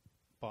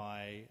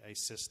by a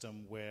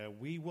system where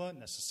we weren't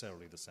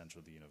necessarily the center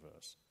of the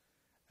universe,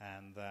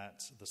 and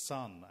that the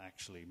sun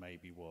actually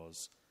maybe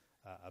was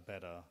a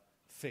better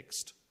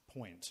fixed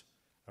point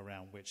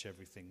around which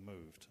everything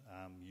moved.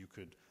 You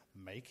could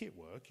make it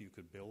work. You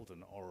could build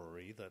an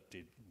orrery that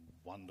did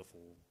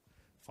wonderful,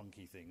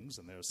 funky things,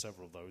 and there are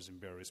several of those in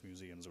various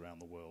museums around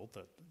the world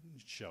that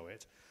show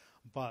it.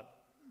 But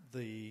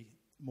the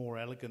more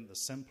elegant, the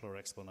simpler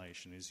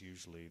explanation is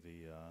usually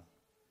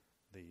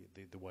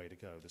the way to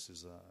go. This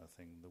is a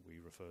thing that we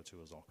refer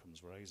to as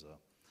Occam's razor.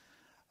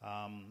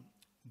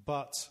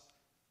 But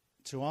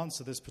to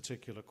answer this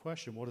particular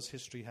question, what does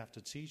history have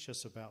to teach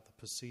us about the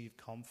perceived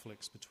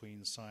conflicts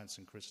between science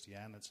and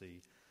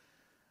Christianity?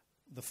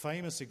 The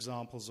famous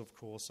examples, of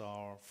course,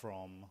 are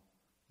from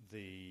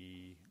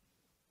the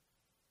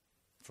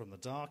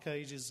Dark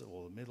Ages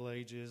or the Middle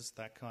Ages,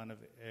 that kind of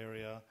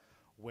area,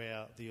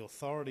 where the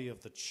authority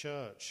of the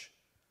church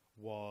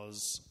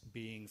was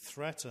being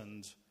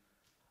threatened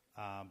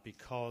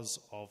because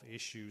of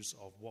issues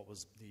of what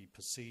was the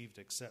perceived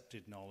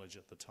accepted knowledge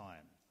at the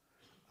time.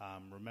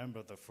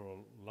 Remember that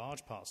for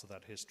large parts of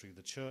that history,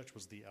 the church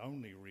was the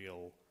only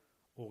real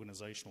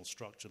organizational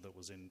structure that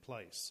was in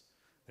place.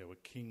 There were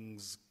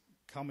kings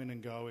coming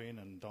and going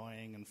and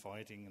dying and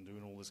fighting and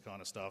doing all this kind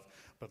of stuff,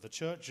 but the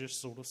church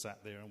just sort of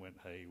sat there and went,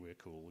 hey, we're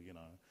cool,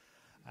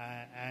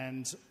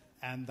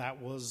 and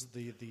that was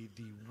the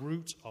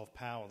root of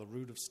power, the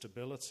root of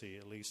stability,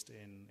 at least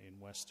in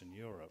Western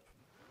Europe.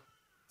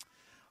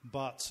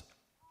 But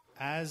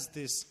as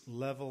this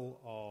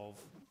level of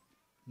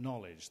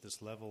knowledge,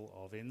 this level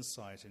of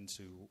insight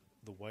into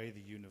the way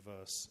the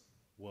universe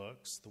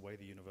works, the way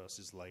the universe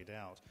is laid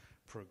out,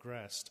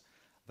 progressed,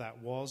 that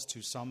was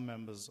to some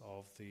members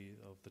of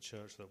the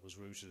church that was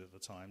rooted at the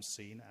time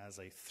seen as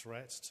a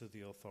threat to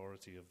the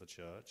authority of the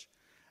church,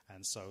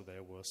 and so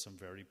there were some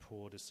very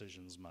poor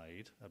decisions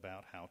made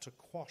about how to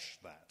quash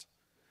that.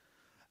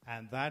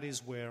 And that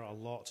is where a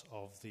lot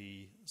of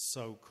the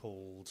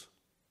so-called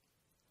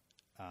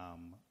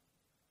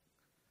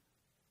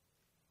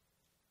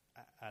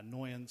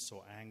annoyance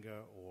or anger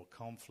or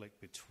conflict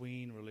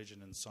between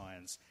religion and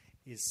science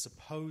is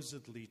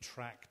supposedly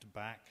tracked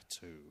back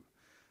to,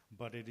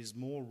 but it is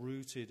more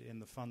rooted in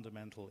the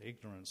fundamental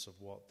ignorance of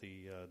what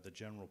the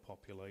general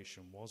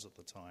population was at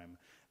the time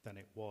than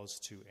it was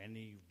to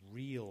any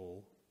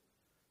real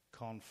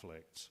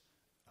conflict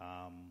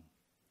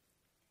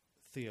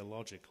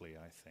theologically,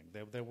 I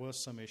think. There were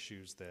some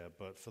issues there,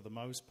 but for the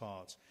most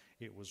part,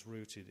 it was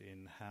rooted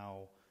in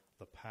how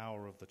the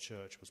power of the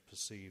church was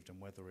perceived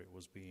and whether it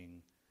was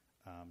being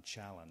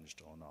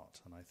challenged or not.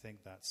 And I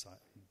think that's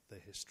the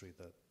history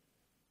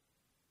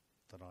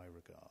that I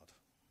regard.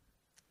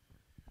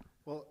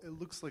 Well, it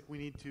looks like we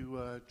need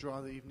to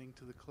draw the evening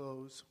to the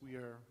close. We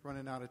are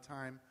running out of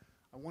time.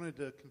 I wanted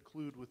to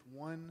conclude with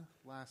one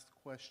last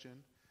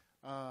question.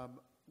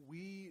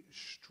 We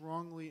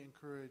strongly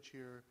encourage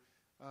here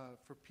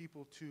for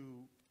people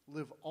to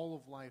live all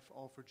of life,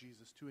 all for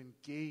Jesus, to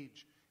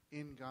engage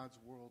in God's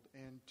world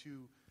and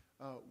to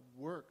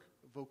work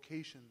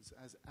vocations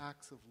as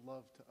acts of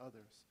love to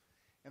others.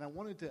 And I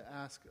wanted to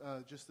ask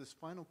just this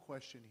final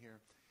question here.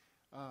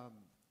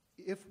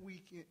 If we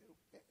can,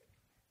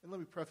 and let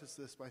me preface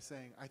this by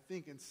saying, I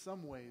think in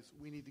some ways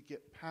we need to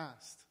get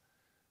past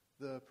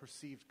the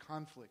perceived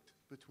conflict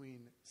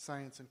between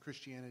science and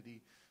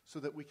Christianity so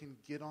that we can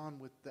get on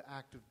with the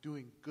act of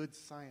doing good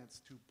science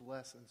to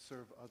bless and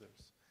serve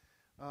others,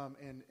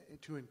 and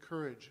to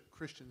encourage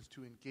Christians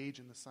to engage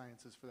in the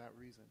sciences for that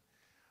reason.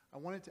 I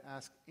wanted to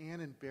ask Ann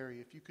and Barry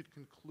if you could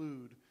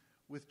conclude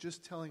with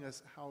just telling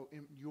us how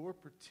in your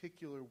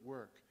particular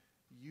work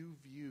you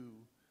view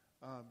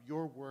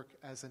your work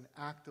as an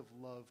act of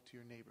love to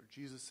your neighbor.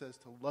 Jesus says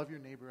to love your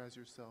neighbor as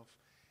yourself.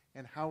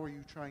 And how are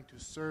you trying to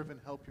serve and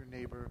help your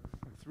neighbor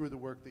through the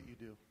work that you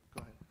do?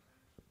 Go ahead.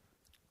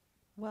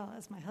 Well,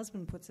 as my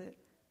husband puts it,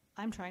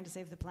 I'm trying to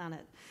save the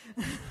planet.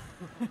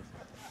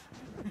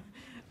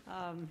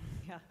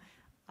 Yeah,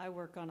 I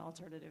work on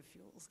alternative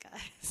fuels,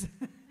 guys.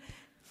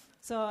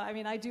 So, I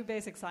mean, I do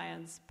basic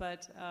science,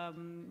 but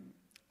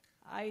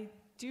I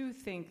do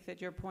think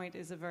that your point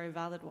is a very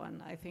valid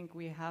one. I think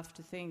we have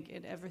to think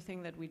in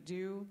everything that we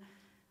do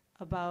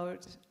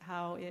about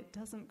how it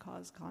doesn't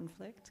cause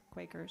conflict,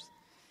 Quakers,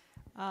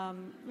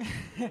 and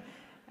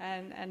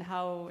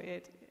how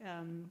it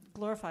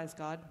glorifies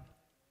God,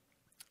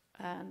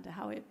 and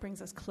how it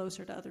brings us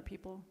closer to other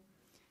people.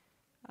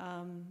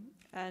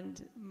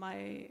 And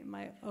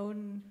my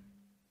own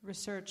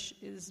research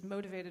is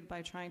motivated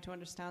by trying to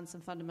understand some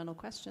fundamental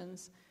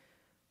questions.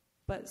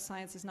 But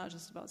science is not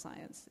just about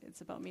science.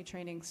 It's about me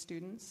training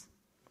students.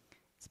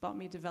 It's about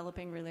me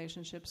developing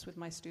relationships with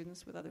my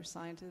students, with other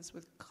scientists,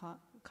 with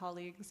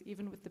colleagues,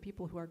 even with the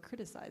people who are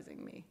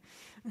criticizing me.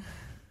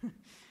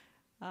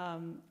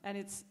 And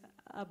it's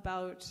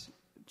about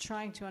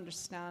trying to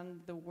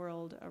understand the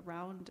world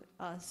around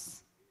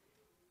us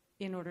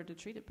in order to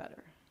treat it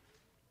better.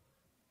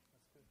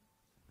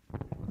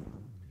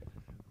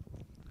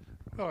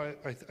 Well,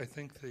 I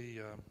think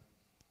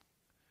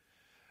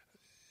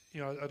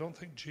I don't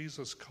think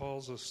Jesus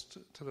calls us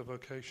to the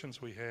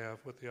vocations we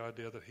have with the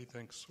idea that he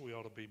thinks we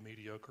ought to be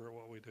mediocre at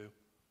what we do.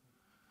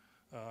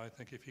 I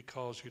think if he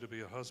calls you to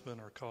be a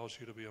husband or calls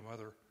you to be a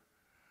mother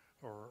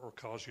or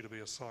calls you to be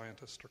a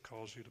scientist or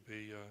calls you to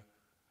be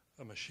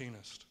a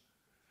machinist,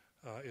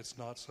 it's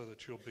not so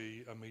that you'll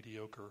be a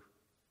mediocre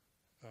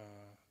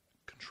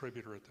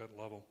contributor at that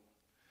level.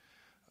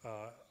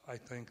 I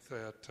think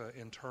that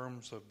in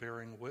terms of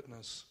bearing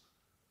witness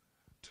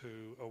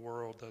to a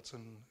world that's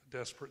in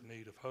desperate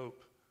need of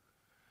hope,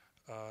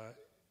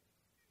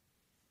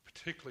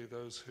 particularly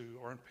those who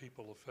aren't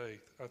people of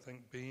faith, I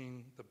think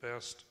being the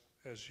best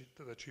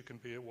that you can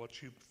be at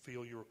what you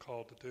feel you're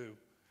called to do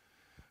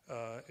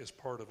is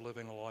part of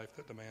living a life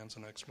that demands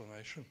an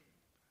explanation.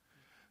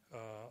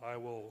 I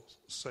will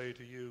say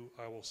to you,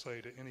 I will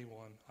say to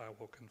anyone, I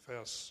will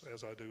confess,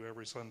 as I do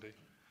every Sunday,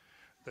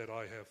 that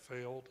I have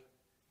failed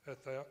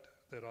at that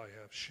I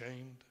have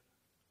shamed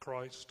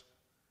Christ,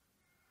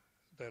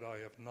 that I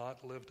have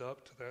not lived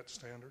up to that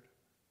standard.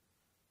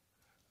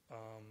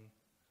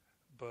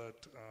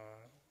 But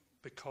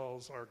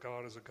because our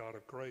God is a God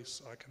of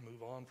grace, I can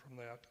move on from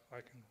that.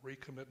 I can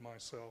recommit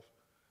myself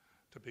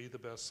to be the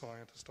best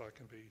scientist I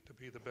can be, to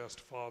be the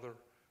best father,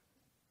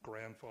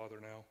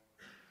 grandfather now.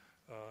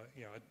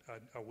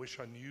 I wish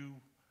I knew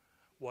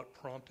what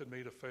prompted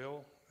me to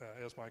fail.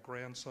 As my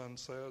grandson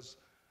says,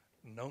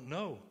 no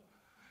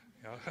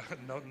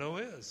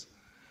is.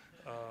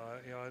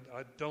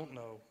 I don't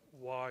know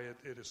why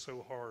it is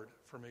so hard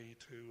for me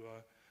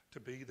to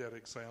be that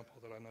example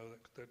that I know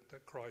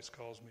that Christ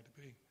calls me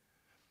to be.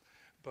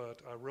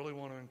 But I really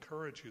want to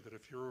encourage you that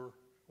if you're,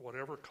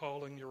 whatever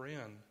calling you're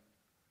in,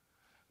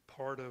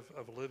 part of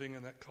living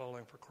in that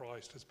calling for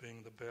Christ is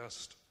being the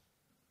best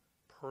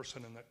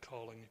person in that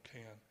calling you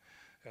can.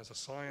 As a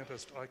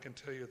scientist, I can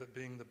tell you that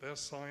being the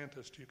best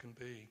scientist you can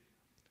be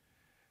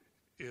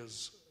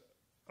is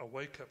a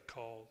wake-up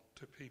call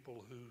to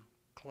people who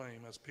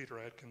claim, as Peter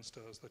Atkins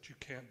does, that you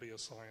can't be a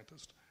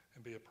scientist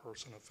and be a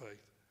person of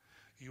faith.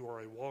 You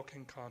are a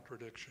walking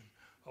contradiction,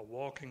 a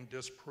walking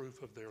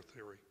disproof of their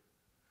theory.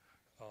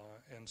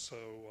 And so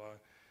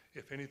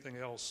if anything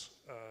else,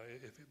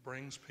 if it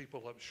brings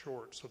people up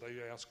short, so they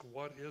ask,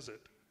 what is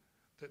it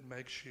that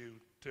makes you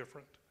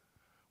different?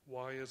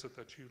 Why is it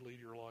that you lead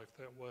your life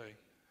that way?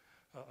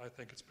 I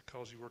think it's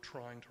because you are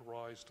trying to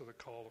rise to the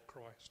call of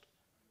Christ.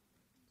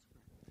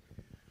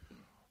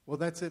 Well,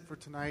 that's it for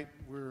tonight.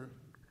 We're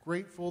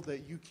grateful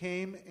that you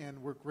came,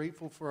 and we're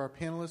grateful for our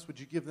panelists. Would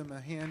you give them a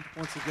hand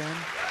once again?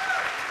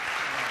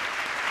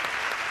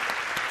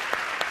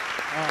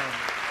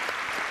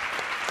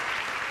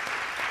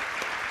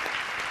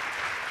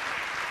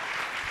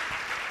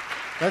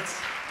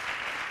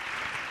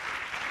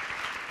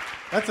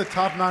 That's a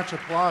top-notch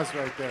applause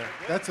right there.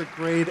 That's a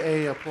grade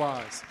A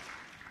applause.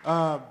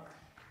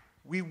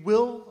 We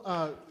will,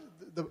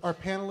 our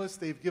panelists,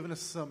 they've given us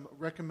some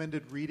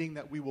recommended reading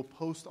that we will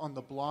post on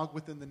the blog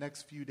within the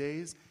next few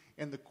days.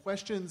 And the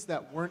questions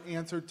that weren't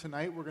answered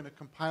tonight, we're going to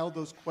compile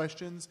those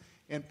questions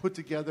and put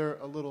together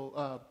a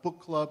little book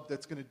club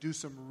that's going to do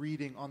some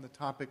reading on the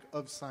topic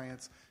of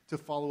science to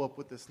follow up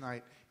with this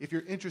night. If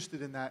you're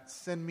interested in that,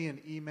 send me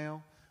an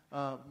email.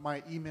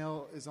 My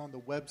email is on the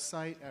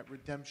website at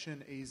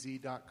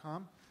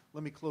redemptionaz.com.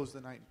 Let me close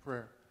the night in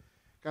prayer.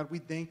 God, we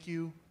thank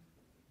you.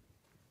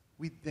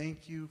 We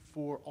thank you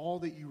for all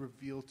that you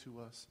reveal to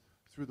us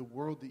through the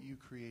world that you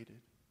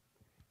created.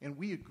 And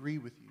we agree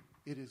with you.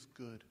 It is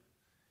good.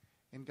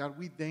 And God,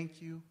 we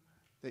thank you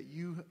that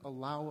you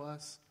allow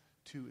us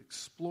to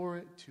explore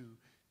it, to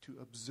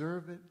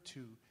observe it,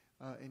 to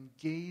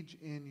engage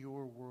in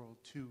your world,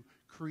 to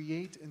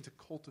create and to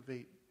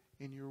cultivate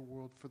in your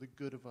world for the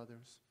good of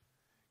others.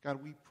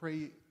 God, we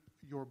pray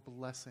your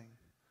blessing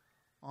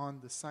on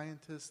the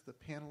scientists, the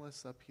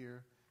panelists up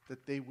here,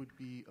 that they would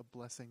be a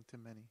blessing to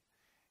many.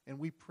 And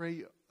we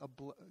pray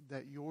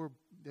that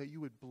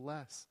you would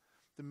bless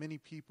the many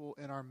people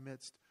in our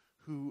midst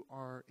who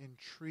are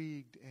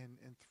intrigued and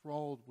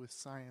enthralled with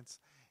science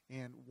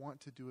and want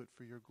to do it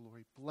for your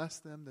glory. Bless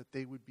them that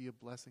they would be a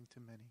blessing to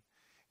many.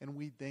 And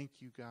we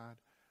thank you, God,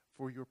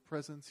 for your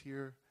presence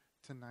here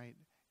tonight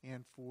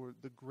and for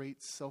the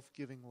great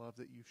self-giving love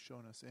that you've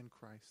shown us in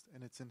Christ.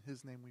 And it's in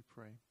his name we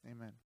pray.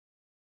 Amen.